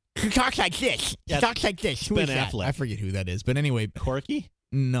Affleck? He talks like this. He talks like this. Ben Affleck. I forget who that is. But anyway... Corky?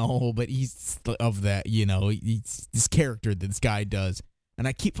 No, but he's of that, he's this character that this guy does. And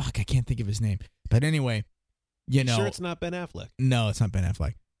I can't think of his name. But anyway, Sure it's not Ben Affleck? No, it's not Ben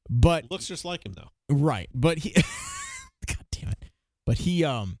Affleck. But looks just like him, though. Right. But he... God damn it.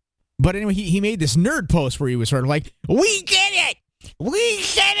 But anyway, he made this nerd post where he was sort of like, we get it! We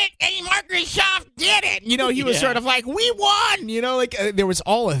said it, and Microsoft did it. He was sort of like, we won. There was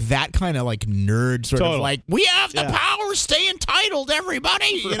all of that kind of like nerd sort of like, we have the power, stay entitled, everybody.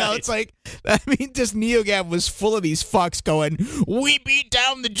 It's like, I mean, just NeoGAF was full of these fucks going, we beat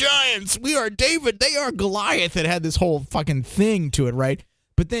down the giants. We are David, they are Goliath. It had this whole fucking thing to it, right?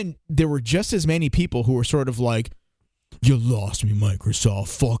 But then there were just as many people who were sort of like, you lost me, Microsoft.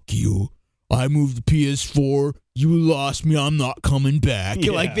 Fuck you. I moved the PS4. You lost me. I'm not coming back.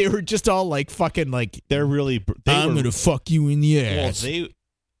 Yeah. Like, they were just all like fucking like, I'm going to fuck you in the ass. Well,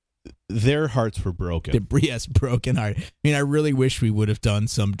 their hearts were broken. Yes, broken heart. I mean, I really wish we would have done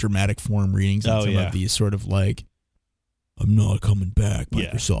some dramatic forum readings on some of these sort of like, I'm not coming back,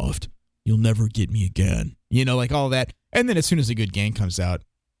 Microsoft. You'll never get me again. Like all that. And then as soon as a good game comes out,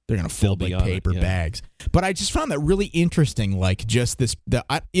 they're going to fold like paper bags. But I just found that really interesting, like just this,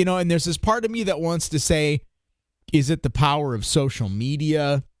 and there's this part of me that wants to say, is it the power of social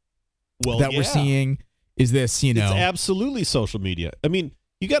media that we're seeing? Is this, It's absolutely social media. I mean,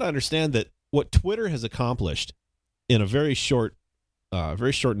 you got to understand that what Twitter has accomplished in a very short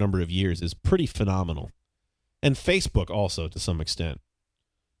number of years is pretty phenomenal. And Facebook also to some extent.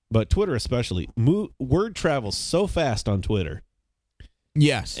 But Twitter especially. Word travels so fast on Twitter.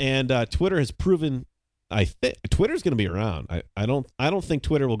 Yes. And Twitter has proven, Twitter's going to be around. I don't think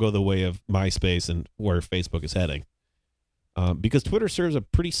Twitter will go the way of MySpace and where Facebook is heading. Because Twitter serves a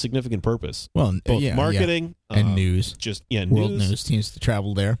pretty significant purpose. Well, both marketing and news. World news seems to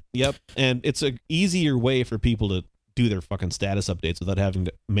travel there. Yep, and it's an easier way for people to do their fucking status updates without having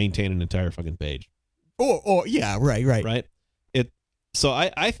to maintain an entire fucking page. Right. So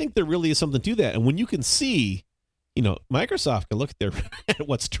I think there really is something to that, and when you can see, Microsoft can look at at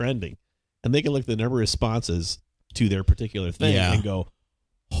what's trending, and they can look at the number of responses to their particular thing and go,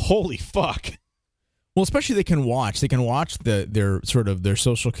 "Holy fuck." Well, especially they can watch their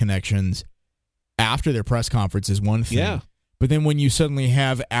social connections after their press conference is one thing. Yeah. But then when you suddenly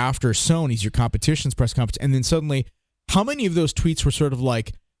have after Sony's your competition's press conference, and then suddenly how many of those tweets were sort of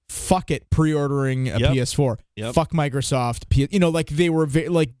like, fuck it, pre-ordering a PS4, fuck Microsoft, like they were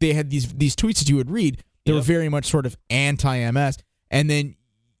like they had these tweets that you would read that were very much sort of anti-MS, and then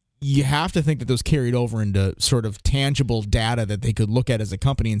you have to think that those carried over into sort of tangible data that they could look at as a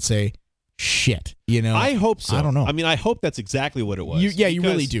company and say, shit, I hope so. I don't know. I mean, I hope that's exactly what it was. You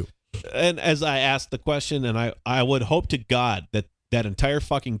really do. And as I asked the question, and I would hope to God that entire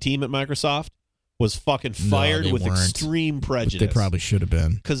fucking team at Microsoft was fucking fired with extreme prejudice. But they probably should have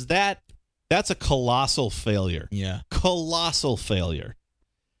been. Because that's a colossal failure. Yeah. Colossal failure.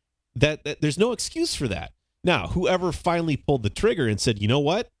 That there's no excuse for that. Now, whoever finally pulled the trigger and said, you know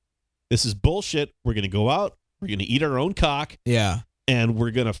what? This is bullshit. We're going to go out. We're going to eat our own cock. Yeah. And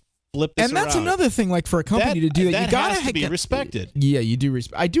we're going to flip this around. And that's another thing, like for a company to do that, you gotta has to be respected. Yeah, you do.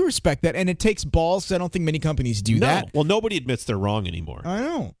 I do respect that, and it takes balls. I don't think many companies do that. Well, nobody admits they're wrong anymore. I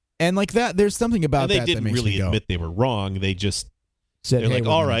know, and like that, there's something about that. And they didn't really admit they were wrong. They just said, "They're like,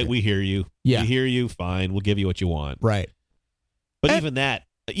 all right, we hear you. Yeah, we hear you. Fine, we'll give you what you want." Right. But even that,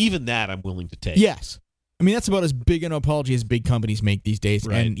 I'm willing to take. Yes. I mean, that's about as big an apology as big companies make these days,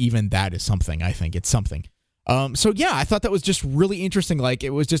 and even that is something. I think it's something. So yeah, I thought that was just really interesting. Like it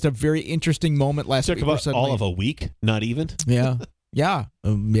was just a very interesting moment last week. Took about all of a week, not even. Yeah.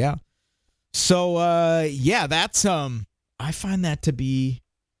 So that's I find that to be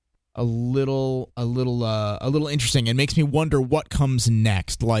a little interesting. It makes me wonder what comes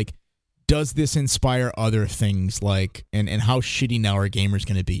next. Like, does this inspire other things? Like, and how shitty now are gamers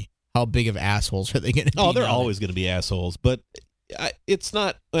going to be? How big of assholes are they going to be? Oh, they're always going to be assholes. But it's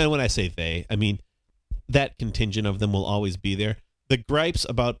not. When I say they, I mean. That contingent of them will always be there. The gripes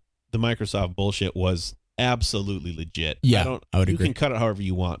about the Microsoft bullshit was absolutely legit. Yeah, I would agree. You can cut it however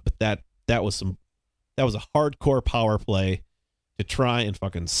you want, but that was a hardcore power play to try and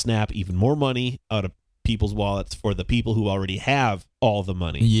fucking snap even more money out of people's wallets for the people who already have all the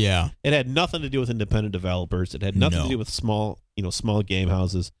money. Yeah, it had nothing to do with independent developers. It had nothing to do with small game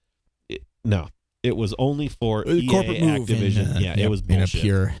houses. It was only for EA, corporate move Activision. It was bullshit.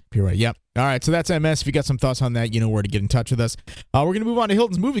 In a pure way. Yep. All right, so that's MS. If you got some thoughts on that, you know where to get in touch with us. We're going to move on to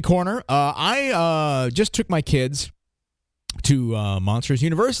Hilden's Movie Corner. I just took my kids to Monsters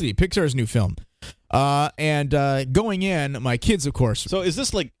University, Pixar's new film. And going in, my kids, of course. So is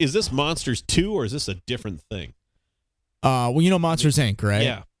this Monsters 2 or is this a different thing? Well, you know Monsters Inc., right?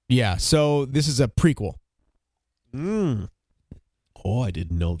 Yeah. Yeah, so this is a prequel. Oh, I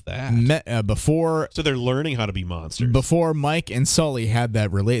didn't know that. Before, so they're learning how to be monsters. Before Mike and Sully had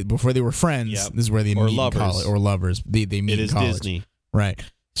that before they were friends, this is where they meet in college, or lovers. They meet in college. It is Disney. Right.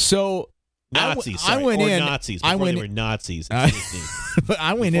 So Nazis. I went in. Nazis. Before they were Nazis. Disney. But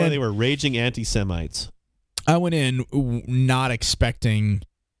I went before in. They were raging anti-Semites. I went in not expecting.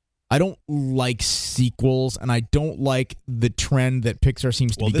 I don't like sequels, and I don't like the trend that Pixar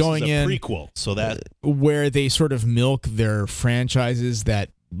seems to be going in. This is a prequel, so that where they sort of milk their franchises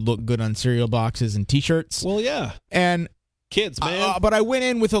that look good on cereal boxes and T-shirts. Well, yeah, and kids, man. But I went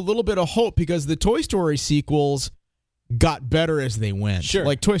in with a little bit of hope because the Toy Story sequels got better as they went. Sure,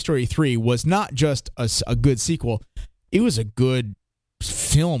 like Toy Story 3 was not just a good sequel; it was a good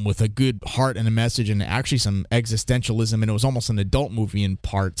film with a good heart and a message, and actually some existentialism, and it was almost an adult movie in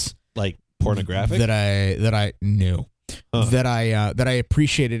parts. Like pornographic? that I knew. That I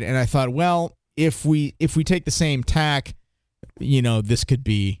appreciated, and I thought, well, if we take the same tack, this could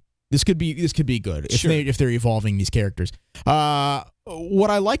be good if they're evolving these characters. What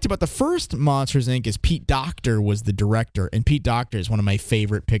I liked about the first Monsters Inc. is Pete Docter was the director, and Pete Docter is one of my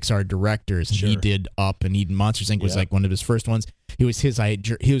favorite Pixar directors. And he did Up and Eden. Monsters Inc. was like one of his first ones. It was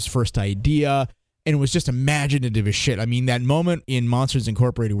his first idea. And it was just imaginative as shit. I mean, that moment in Monsters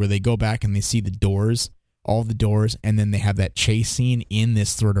Incorporated where they go back and they see the doors, all the doors, and then they have that chase scene in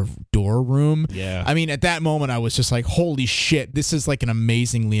this sort of door room. Yeah. I mean, at that moment, I was just like, holy shit, this is like an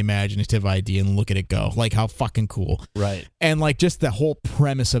amazingly imaginative idea, and look at it go. Like, how fucking cool. Right. And like just the whole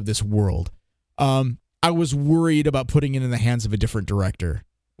premise of this world. I was worried about putting it in the hands of a different director,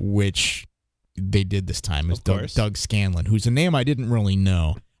 which they did this time. It was Doug Scanlon, who's a name I didn't really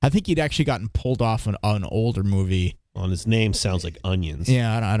know. I think he'd actually gotten pulled off an older movie. On his name sounds like onions.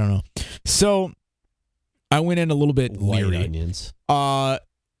 Yeah, I don't know. So I went in a little bit White leery. onions. I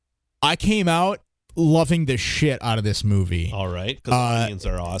came out loving the shit out of this movie. All right, because onions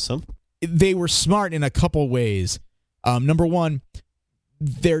are awesome. They were smart in a couple ways. Number one,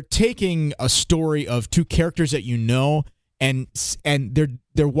 they're taking a story of two characters that you know, and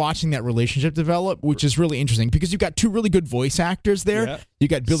they're watching that relationship develop, which is really interesting because you've got two really good voice actors there. Yeah. You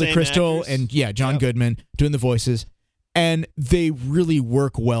got Billy Same Crystal actors. and John Goodman doing the voices, and they really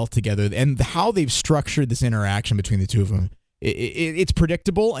work well together. And how they've structured this interaction between the two of them, it's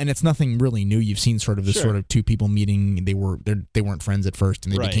predictable and it's nothing really new. You've seen sort of this sort of two people meeting. They weren't friends at first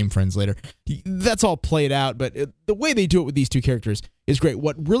and they became friends later. That's all played out, but the way they do it with these two characters is great.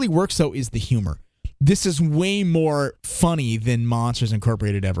 What really works though is the humor. This is way more funny than Monsters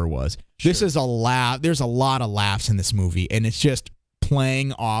Incorporated ever was. Sure. This is a laugh. There's a lot of laughs in this movie, and it's just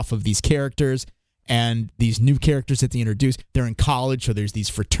playing off of these characters and these new characters that they introduce. They're in college, so there's these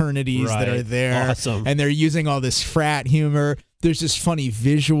fraternities that are there, and they're using all this frat humor. There's just funny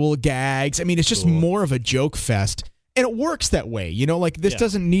visual gags. I mean, it's just more of a joke fest, and it works that way. Like this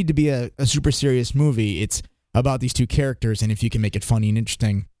doesn't need to be a super serious movie. It's about these two characters, and if you can make it funny and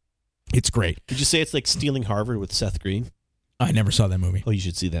interesting, it's great. Did you say it's like Stealing Harvard with Seth Green? I never saw that movie. Oh, you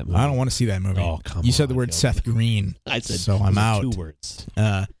should see that movie. I don't want to see that movie. Oh, come on. You said the word Seth Green. I said so I'm out. 2 words.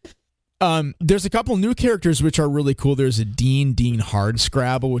 There's a couple new characters which are really cool. There's a Deen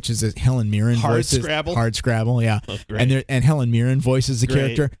Hardscrabble, which is a Helen Mirren voices. Hardscrabble, yeah. Oh, great. And Helen Mirren voices the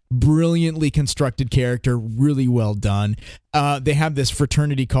character. Brilliantly constructed character, really well done. They have this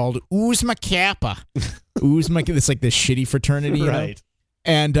fraternity called Oozma Kappa. It's like this shitty fraternity, right?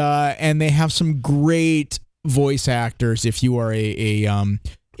 And they have some great voice actors. If you are a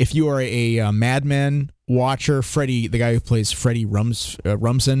Mad Men watcher, Freddie, the guy who plays Freddie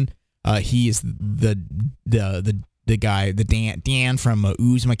Rumsen, he is the guy, the Dan from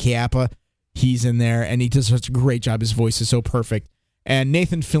Oozma Kappa. He's in there, and he does such a great job. His voice is so perfect. And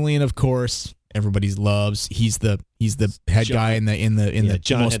Nathan Fillion, of course, everybody loves. He's the head guy in the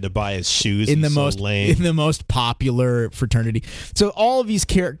John most, had to buy his shoes. in the He's most so lame. in the most popular fraternity. So all of these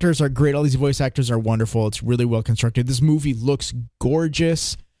characters are great. All these voice actors are wonderful. It's really well constructed. This movie looks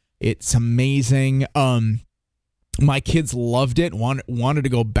gorgeous. It's amazing. My kids loved it. Wanted to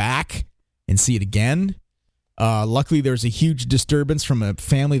go back and see it again. Luckily, there was a huge disturbance from a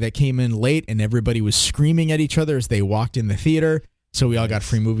family that came in late, and everybody was screaming at each other as they walked in the theater. So we all got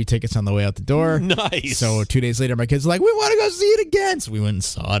free movie tickets on the way out the door. Nice. So 2 days later, my kids were like, we want to go see it again. So we went and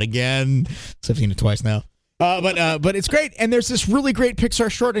saw it again. So I've seen it twice now. But it's great. And there's this really great Pixar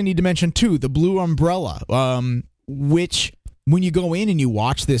short I need to mention, too, The Blue Umbrella, which when you go in and you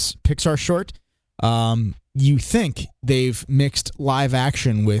watch this Pixar short, you think they've mixed live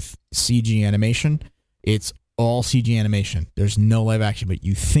action with CG animation. It's all CG animation. There's no live action, but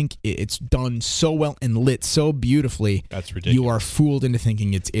you think it's done so well and lit so beautifully. That's ridiculous. You are fooled into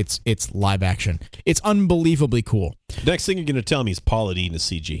thinking it's live action. It's unbelievably cool. Next thing you're going to tell me is Paula Deen is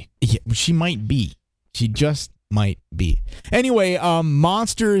CG. Yeah, she might be. She just might be. Anyway,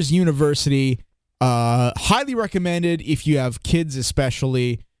 Monsters University, highly recommended if you have kids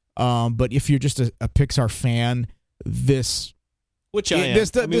especially, but if you're just a Pixar fan, this... Which I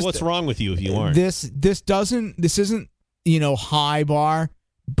am. What's wrong with you if you aren't? This isn't high bar,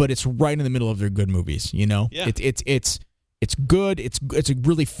 but it's right in the middle of their good movies. Yeah. It's good. It's a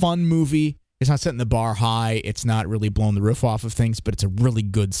really fun movie. It's not setting the bar high. It's not really blowing the roof off of things, but it's a really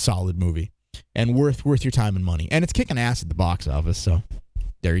good, solid movie, and worth your time and money. And it's kicking ass at the box office. So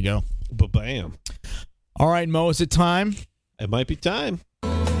there you go. Ba-bam. All right, Mo, is it time? It might be time.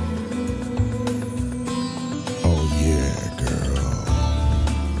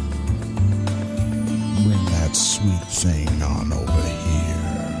 Bring that sweet thing on over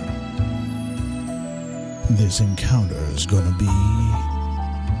here. This encounter is gonna be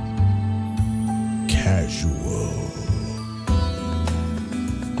casual.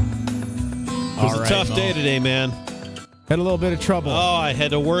 It was a tough day today, man. Had a little bit of trouble. Oh, I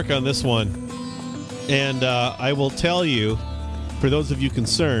had to work on this one. And I will tell you, for those of you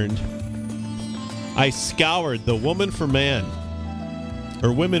concerned, I scoured the Woman for Man,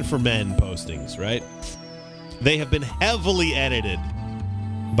 or Women for Men postings, right? They have been heavily edited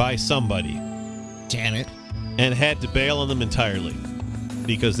by somebody. Damn it. And had to bail on them entirely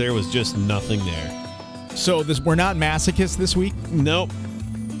because there was just nothing there. So we're not masochists this week? Nope.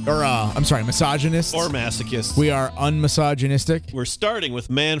 Or, I'm sorry, misogynists? Or masochists. We are unmisogynistic? We're starting with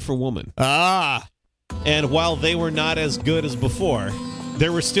Man for Woman. Ah. And while they were not as good as before,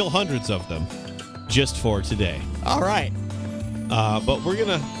 there were still hundreds of them just for today. All right. But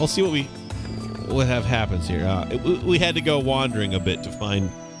we'll see what happens here. We had to go wandering a bit to find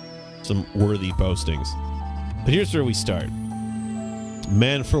some worthy postings. But here's where we start.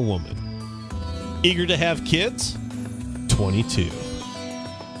 Man for Woman. Eager to have kids? 22.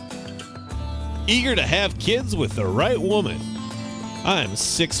 Eager to have kids with the right woman. I'm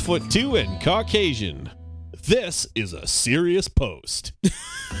 6'2" and Caucasian. This is a serious post.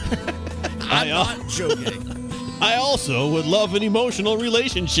 I'm not joking. I also would love an emotional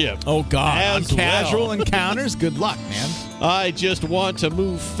relationship. Oh, God. As On casual well. encounters? Good luck, man. I just want to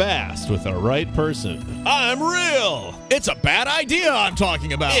move fast with the right person. I'm real. It's a bad idea I'm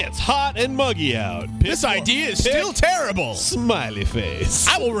talking about. It's hot and muggy out. This idea is still terrible. Smiley face.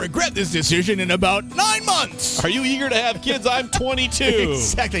 I will regret this decision in about 9 months. Are you eager to have kids? I'm 22.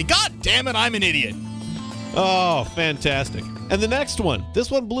 Exactly. God damn it, I'm an idiot. Oh, fantastic. And the next one.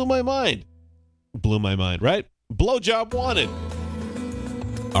 This one blew my mind. Blew my mind, right? Blowjob wanted.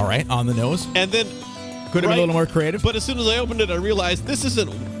 All right, on the nose. And then could have been a little more creative. But as soon as I opened it, I realized this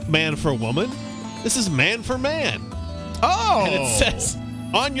isn't man for woman. This is man for man. Oh. And it says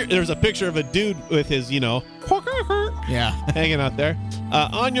there's a picture of a dude with his, yeah, hanging out there.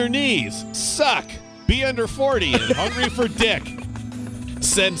 On your knees, suck, be under 40 and hungry for dick.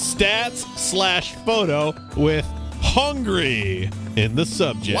 Send stats/photo with hungry in the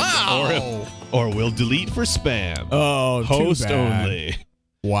subject. Wow. Or we'll delete for spam. Oh, host too bad. only.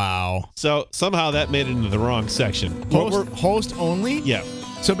 Wow. So somehow that made it into the wrong section. Host only? Yeah.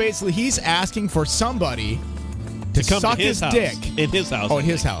 So basically, he's asking for somebody to come suck to his house. dick. In his house. Oh, in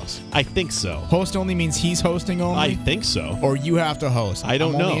his house. I think so. Host only means he's hosting only? I think so. Or you have to host? I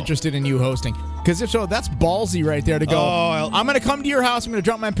don't know. I'm only interested in you hosting. Because if so, that's ballsy right there to go, I'm going to come to your house, I'm going to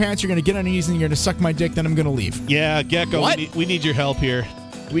drop my pants, you're going to get on your knees, and you're going to suck my dick, then I'm going to leave. Yeah, Gecko, we need your help here.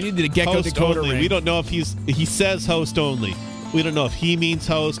 We need the Gecko host decoder only. ring. We don't know if he says host only. We don't know if he means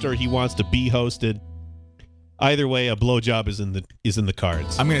host or he wants to be hosted. Either way, a blowjob is in the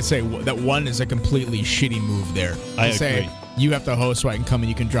cards. I'm going to say that one is a completely shitty move there. I agree. Say, you have to host so I can come and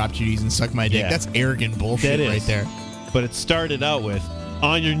you can drop your knees and suck my dick. Yeah. That's arrogant bullshit right there. But it started out with,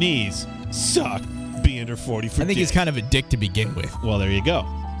 on your knees, suck, be under 40 for I think dick. he's kind of a dick to begin with. Well, there you go.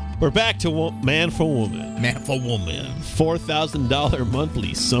 We're back to man for woman. Man for woman. $4,000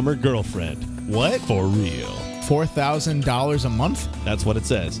 monthly summer girlfriend. What? For real. $4,000 a month? That's what it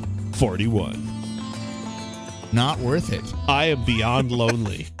says. 41. Not worth it. I am beyond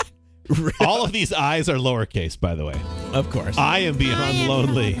lonely. Really? All of these I's are lowercase, by the way. Of course. I am beyond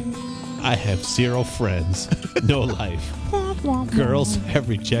lonely. I have 0 friends. No life. Girls have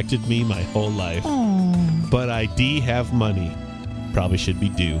rejected me my whole life. But I have money. Probably should be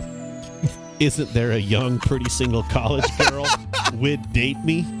due. Isn't there a young, pretty single college girl would date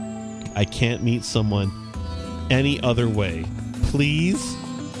me? I can't meet someone any other way. Please?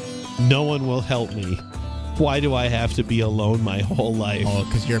 No one will help me. Why do I have to be alone my whole life? Oh,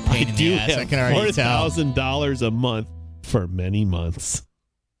 because you're a pain in the ass. I can already tell. $4,000 a month for many months.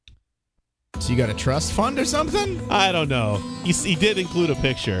 So you got a trust fund or something? I don't know. He did include a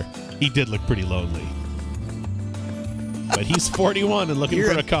picture. He did look pretty lonely. But he's 41 and looking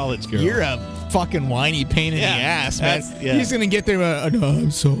for a college girl. You're a fucking whiny pain in the ass, man. Yeah. He's going to get there. No,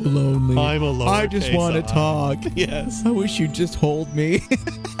 I'm so lonely. I'm alone. I just want to talk. Yes. I wish you'd just hold me.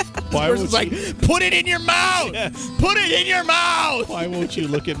 Why person's like, put it in your mouth. Yes. Put it in your mouth. Why won't you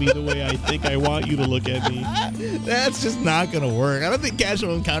look at me the way I think I want you to look at me? That's just not going to work. I don't think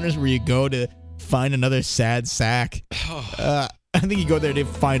casual encounters where you go to find another sad sack. I think you go there to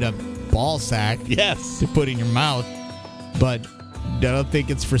find a ball sack. Yes. To put in your mouth. But I don't think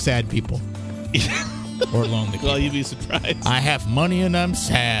it's for sad people. Or lonely people. Well, you'd be surprised. I have money and I'm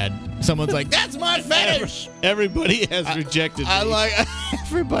sad. Someone's like, that's my fetish. Everybody has rejected me.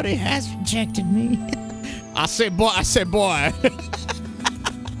 Everybody has rejected me. I say, boy.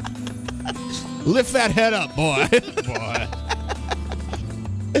 Lift that head up, boy. Boy.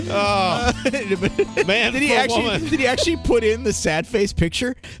 Oh, man for woman. Did he actually put in the sad face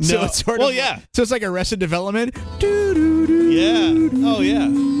picture? No. So it's sort of, Well, yeah. So it's like Arrested Development. Yeah. Oh, yeah.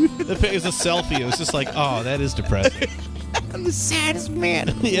 It was a selfie. It was just like, oh, that is depressing. I'm the saddest man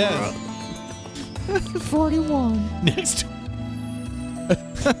in the Yeah. world. 41. Next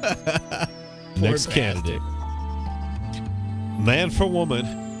bastard. candidate. Man for woman.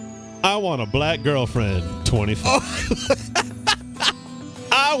 I want a black girlfriend. 25.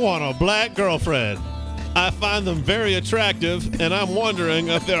 I want a black girlfriend. I find them very attractive, and I'm wondering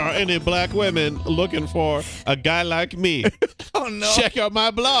if there are any black women looking for a guy like me. Oh, no. Check out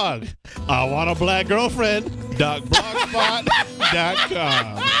my blog. I want a black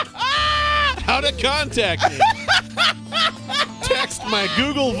girlfriend.blogspot.com. How to contact me. Text my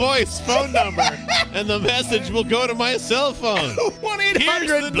Google Voice phone number, and the message will go to my cell phone.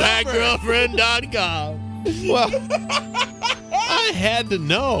 1-800-BlackGirlfriend.com. Well, I had to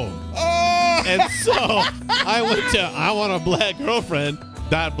know. And so I went to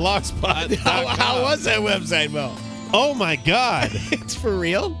iwantoblackgirlfriend.blogspot.com. How was that website, Mo? Oh, my God. It's for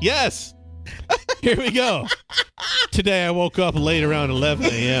real? Yes. Here we go. Today I woke up late around 11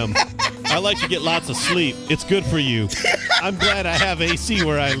 a.m. I like to get lots of sleep. It's good for you. I'm glad I have AC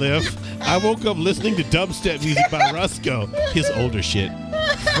where I live. I woke up listening to dubstep music by Rusko, his older shit.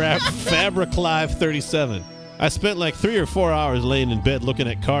 Fabra Clive 37. I spent like 3 or 4 hours laying in bed looking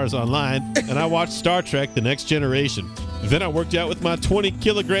at cars online, and I watched Star Trek The Next Generation. Then I worked out with my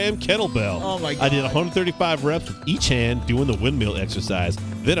 20-kilogram kettlebell. Oh, my God. I did 135 reps with each hand doing the windmill exercise.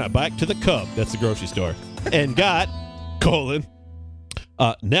 Then I biked to the Cub, that's the grocery store, and got,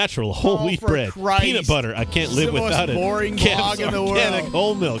 natural whole wheat for bread, Christ. peanut butter. I can't live the most without it. boring Kev's blog in the organic world.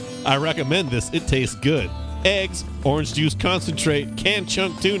 whole milk. I recommend this. It tastes good. Eggs, orange juice concentrate, canned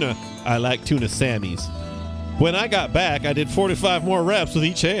chunk tuna. I like tuna Sammys. When I got back, I did 45 more reps with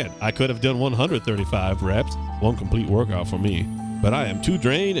each hand. I could have done 135 reps, one complete workout for me, but I am too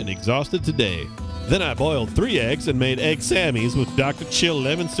drained and exhausted today. Then I boiled 3 eggs and made egg Sammys with Dr. Chill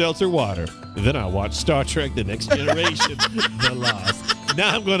lemon seltzer water. Then I watched Star Trek The Next Generation, The Lost.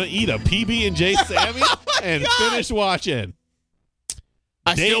 Now I'm going to eat a PB&J Sammy and finish watching.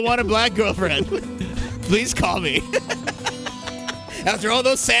 I still want a black girlfriend. Please call me. After all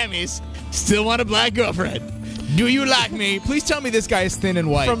those Sammys, still want a black girlfriend. Do you like me? Please tell me this guy is thin and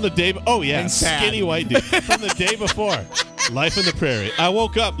white. From the day, oh yeah, And sad. skinny white dude. From the day before, Life in the Prairie. I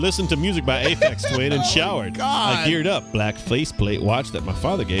woke up, listened to music by Aphex Twin, and showered. God. I geared up. Black faceplate watch that my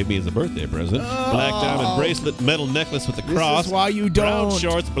father gave me as a birthday present. Black diamond bracelet, metal necklace with a cross. This is why you Brown don't.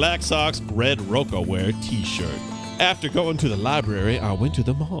 shorts, black socks, red Rocco wear T-shirt. After going to the library, I went to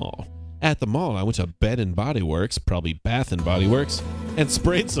the mall. At the mall, I went to Bed & Body Works, probably Bath & Body Works, and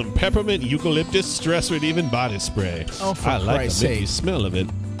sprayed some peppermint eucalyptus stress-relieving body spray. Oh, for I like Christ's the minty sake. smell of it.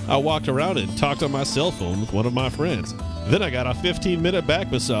 I walked around and talked on my cell phone with one of my friends. Then I got a 15-minute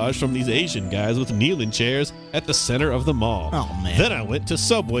back massage from these Asian guys with kneeling chairs at the center of the mall. Oh, man. Then I went to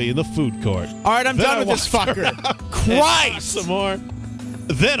Subway in the food court. All right, I'm Then done I with this walked fucker. around and bought Christ! some more.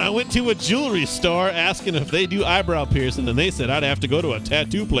 Then I went to a jewelry store asking if they do eyebrow piercing, and they said I'd have to go to a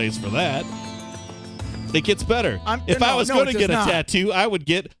tattoo place for that. It gets better. If I was going to get a tattoo, I would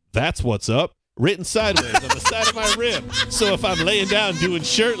get "That's What's Up" written sideways on the side of my rib. So if I'm laying down doing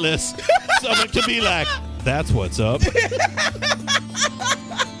shirtless, someone can be like, "That's what's up."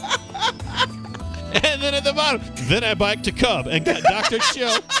 And then at the bottom, then I biked to Cub and got Dr.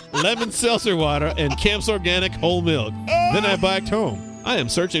 Chill lemon seltzer water and Camp's Organic whole milk. Then I biked home. I am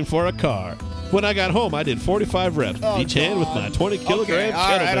searching for a car. When I got home, I did 45 reps with each hand with my 20-kilogram kettlebell.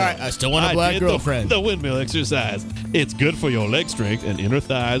 All right. I still want a black did girlfriend. The windmill exercise. It's good for your leg strength and inner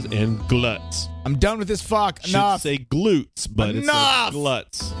thighs and gluts. I'm done with this fuck. Should Enough. say glutes, but Enough. it's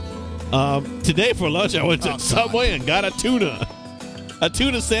gluts. Today for lunch, I went to Subway and got a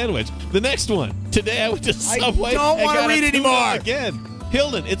tuna sandwich. The next one. Today I went to Subway don't and wanna got read a tuna anymore. again.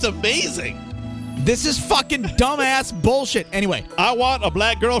 Hilden, it's amazing. This is fucking dumbass bullshit. Anyway, I want a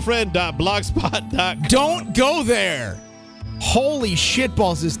black girlfriend.blogspot.com. don't go there. Holy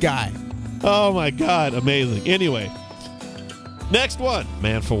shitballs, this guy. Oh my God, amazing. Anyway, next one,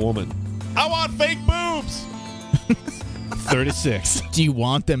 man for woman. I want fake boobs. 36. Do you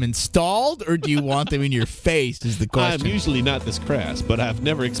want them installed or do you want them in your face is the question. I'm usually not this crass, but I've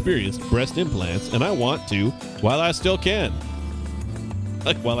never experienced breast implants, and I want to while I still can.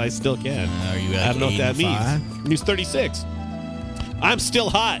 Like, while I still can. Are you I don't know what that 85? means. He's 36. I'm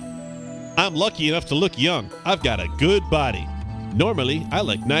still hot. I'm lucky enough to look young. I've got a good body. Normally, I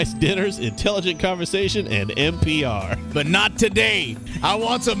like nice dinners, intelligent conversation, and NPR. But not today. I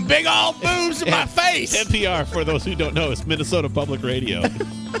want some big old boobs in my face. NPR, for those who don't know, is Minnesota Public Radio.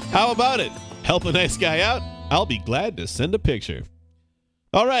 How about it? Help a nice guy out? I'll be glad to send a picture.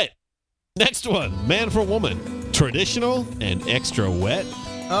 All right. Next one. Man for woman. Traditional and extra wet.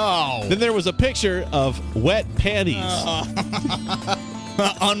 Oh. Then there was a picture of wet panties.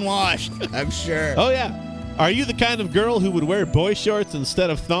 Unwashed, I'm sure. Oh, yeah. Are you the kind of girl who would wear boy shorts instead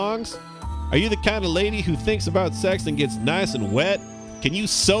of thongs? Are you the kind of lady who thinks about sex and gets nice and wet? Can you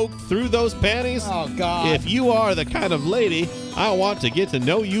soak through those panties? Oh, God. If you are the kind of lady, I want to get to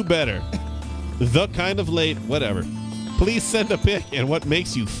know you better. The kind of lady, whatever. Please send a pic and what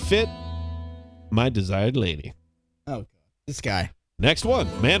makes you fit my desired lady. Oh, this guy. Next one,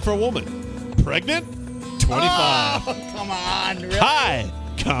 man for woman. Pregnant? 25. Oh, come on. Really? Hi,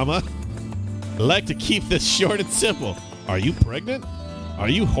 comma. Like to keep this short and simple. Are you pregnant? Are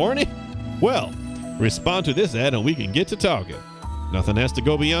you horny? Well, respond to this ad and we can get to talking. Nothing has to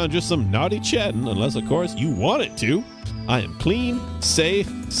go beyond just some naughty chatting unless, of course, you want it to. I am clean,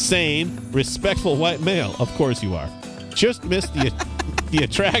 safe, sane, respectful white male. Of course you are. Just missed the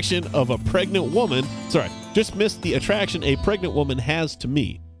attraction of a pregnant woman. Sorry, just missed the attraction a pregnant woman has to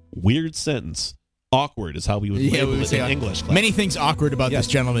me. Weird sentence. Awkward is how we would label it in English class. Many things awkward about this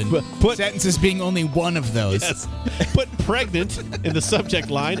gentleman. Put sentences being only one of those. Yes. Put pregnant in the subject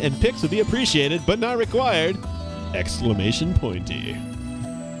line and pics would be appreciated but not required. Exclamation pointy.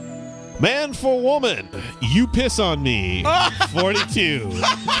 Man for woman. You piss on me. 42.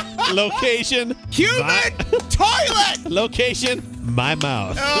 Location. Human toilet. Location. My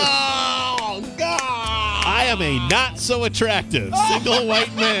mouth. Oh, God. I am a not so attractive single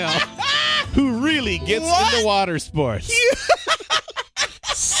white male who really gets into water sports.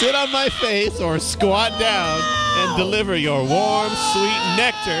 Sit on my face or squat down and deliver your warm, sweet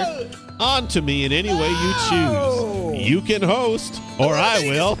nectar onto me in any way you choose. You can host, or I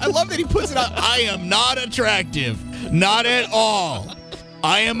will. I love that he puts it on. I am not attractive. Not at all.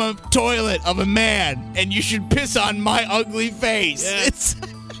 I am a toilet of a man, and you should piss on my ugly face. Yes.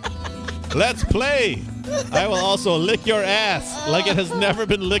 Let's play. I will also lick your ass like it has never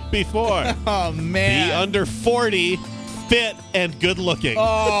been licked before. Oh, man. Be under 40, fit, and good looking.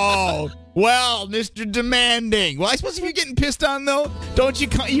 Oh, well, Mr. Demanding. Well, I suppose if you're getting pissed on, though, don't you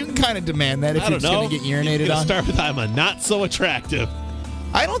can kind of demand that if you're just going to get urinated on. Start with I'm a not so attractive.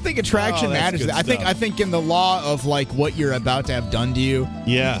 I don't think attraction matters. I think in the law of like what you're about to have done to you,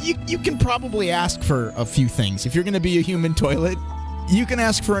 you can probably ask for a few things. If you're going to be a human toilet, you can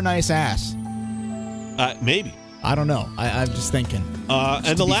ask for a nice ass. Maybe. I don't know. I'm just thinking.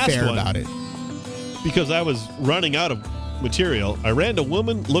 And the last fair one, about it, because I was running out of material, I ran to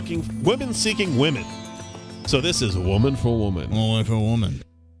women seeking women. So this is woman for woman. Woman for woman.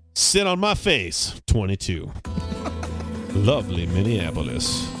 Sit on my face. 22. Lovely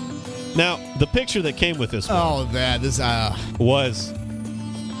Minneapolis. Now, the picture that came with this one was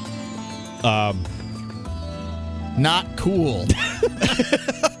not cool.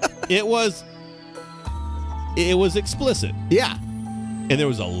 It was explicit. Yeah. And there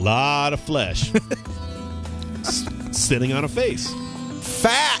was a lot of flesh sitting on a face.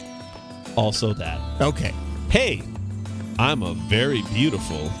 Fat. Also that. Okay. Hey, I'm a very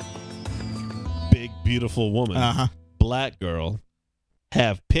beautiful, big, beautiful woman. Uh-huh. Black girl.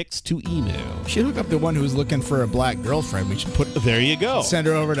 Have pics to email. We should hook up the one who's looking for a black girlfriend. We should put. There you go. Send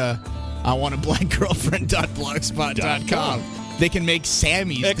her over to iwantablackgirlfriend.blogspot.com. They can make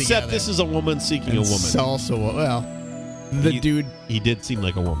Sammys Except together. this is a woman seeking a woman. It's also, dude. He did seem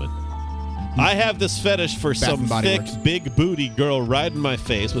like a woman. I have this fetish for some thick, big booty girl riding my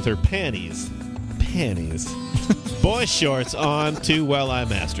face with her panties. Boy shorts on too while I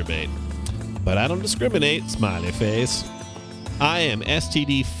masturbate. But I don't discriminate, smiley face. I am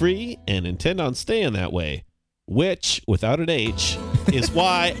STD free and intend on staying that way. Which, without an H, is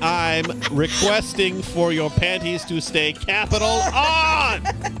why I'm requesting for your panties to stay capital on.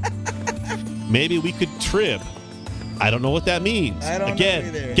 Maybe we could trib. I don't know what that means. I don't know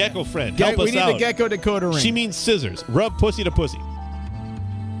either. Gecko friend, help us out. We need the gecko decoder ring. She means scissors. Rub pussy to pussy.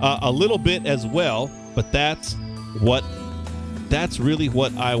 A little bit as well, but that's really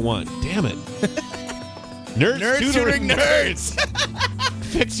what I want. Damn it. Nerds tutoring nerds.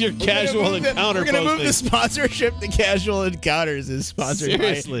 Fix your casual encounter posting. We're going to move the sponsorship to Casual Encounters is sponsored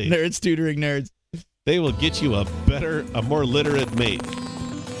Seriously. by Nerds Tutoring Nerds. They will get you a more literate mate.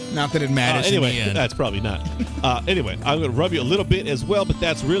 Not that it matters anyway, in the end. That's probably not. Anyway, I'm going to rub you a little bit as well, but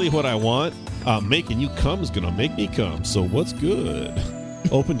that's really what I want. Making you come is going to make me come, so what's good?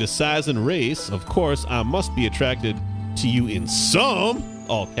 Open to size and race. Of course, I must be attracted to you in some,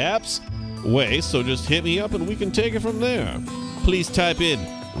 all caps, way, so just hit me up and we can take it from there. Please type in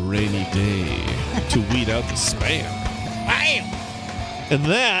rainy day to weed out the spam. Bam! And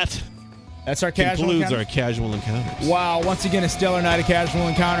that's our casual concludes encounter. our casual encounters. Wow, once again, a stellar night of casual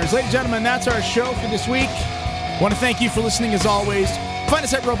encounters. Ladies and gentlemen, that's our show for this week. Want to thank you for listening as always. Find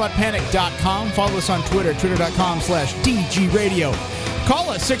us at robotpanic.com. Follow us on Twitter, twitter.com/DGRadio. Call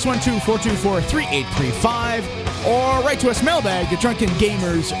us 612-424-3835 or write to us mailbag at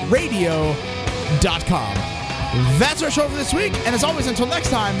drunkengamersradio.com. That's our show for this week. And as always, until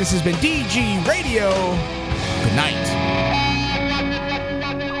next time, this has been DG Radio. Good night.